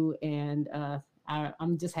you. And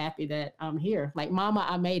I'm just happy that I'm here. Like, mama,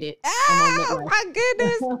 I made it. Oh my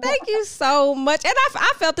goodness. Thank you so much. And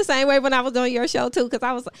I felt the same way when I was on your show too.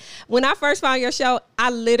 Cause when I first found your show,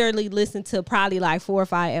 I literally listened to probably like 4 or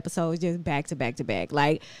 5 episodes just back to back to back.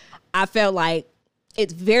 Like I felt like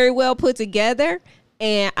it's very well put together,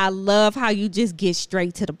 and I love how you just get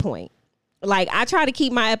straight to the point. Like I try to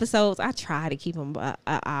keep my episodes, I try to keep them an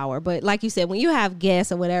hour, but like you said, when you have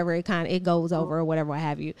guests or whatever, it goes over or whatever, what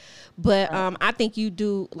have you. But I think you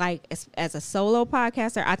do, like as a solo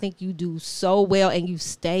podcaster, I think you do so well, and you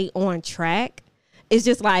stay on track. It's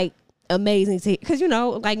just like amazing to, because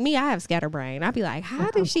like me, I have scatterbrain. I'd be like, how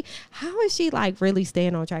is she like really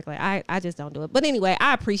staying on track? Like I just don't do it. But anyway,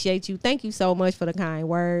 I appreciate you. Thank you so much for the kind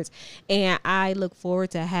words, and I look forward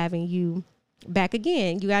to having you back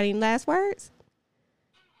again. You got any last words?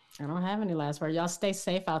 I don't have any last words. Y'all stay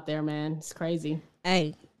safe out there, man. It's crazy.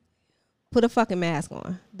 Hey, put a fucking mask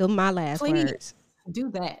on. Those are my last words.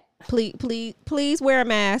 Do that. Please wear a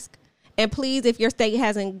mask, and please, if your state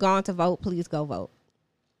hasn't gone to vote, please go vote.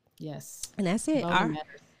 Yes. And that's it. All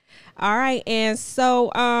right. And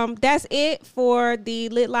so that's it for the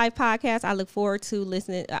Lit Life podcast. I look forward to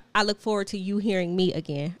listening. I look forward to you hearing me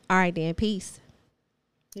again. All right, then. Peace.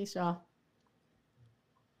 Peace, y'all.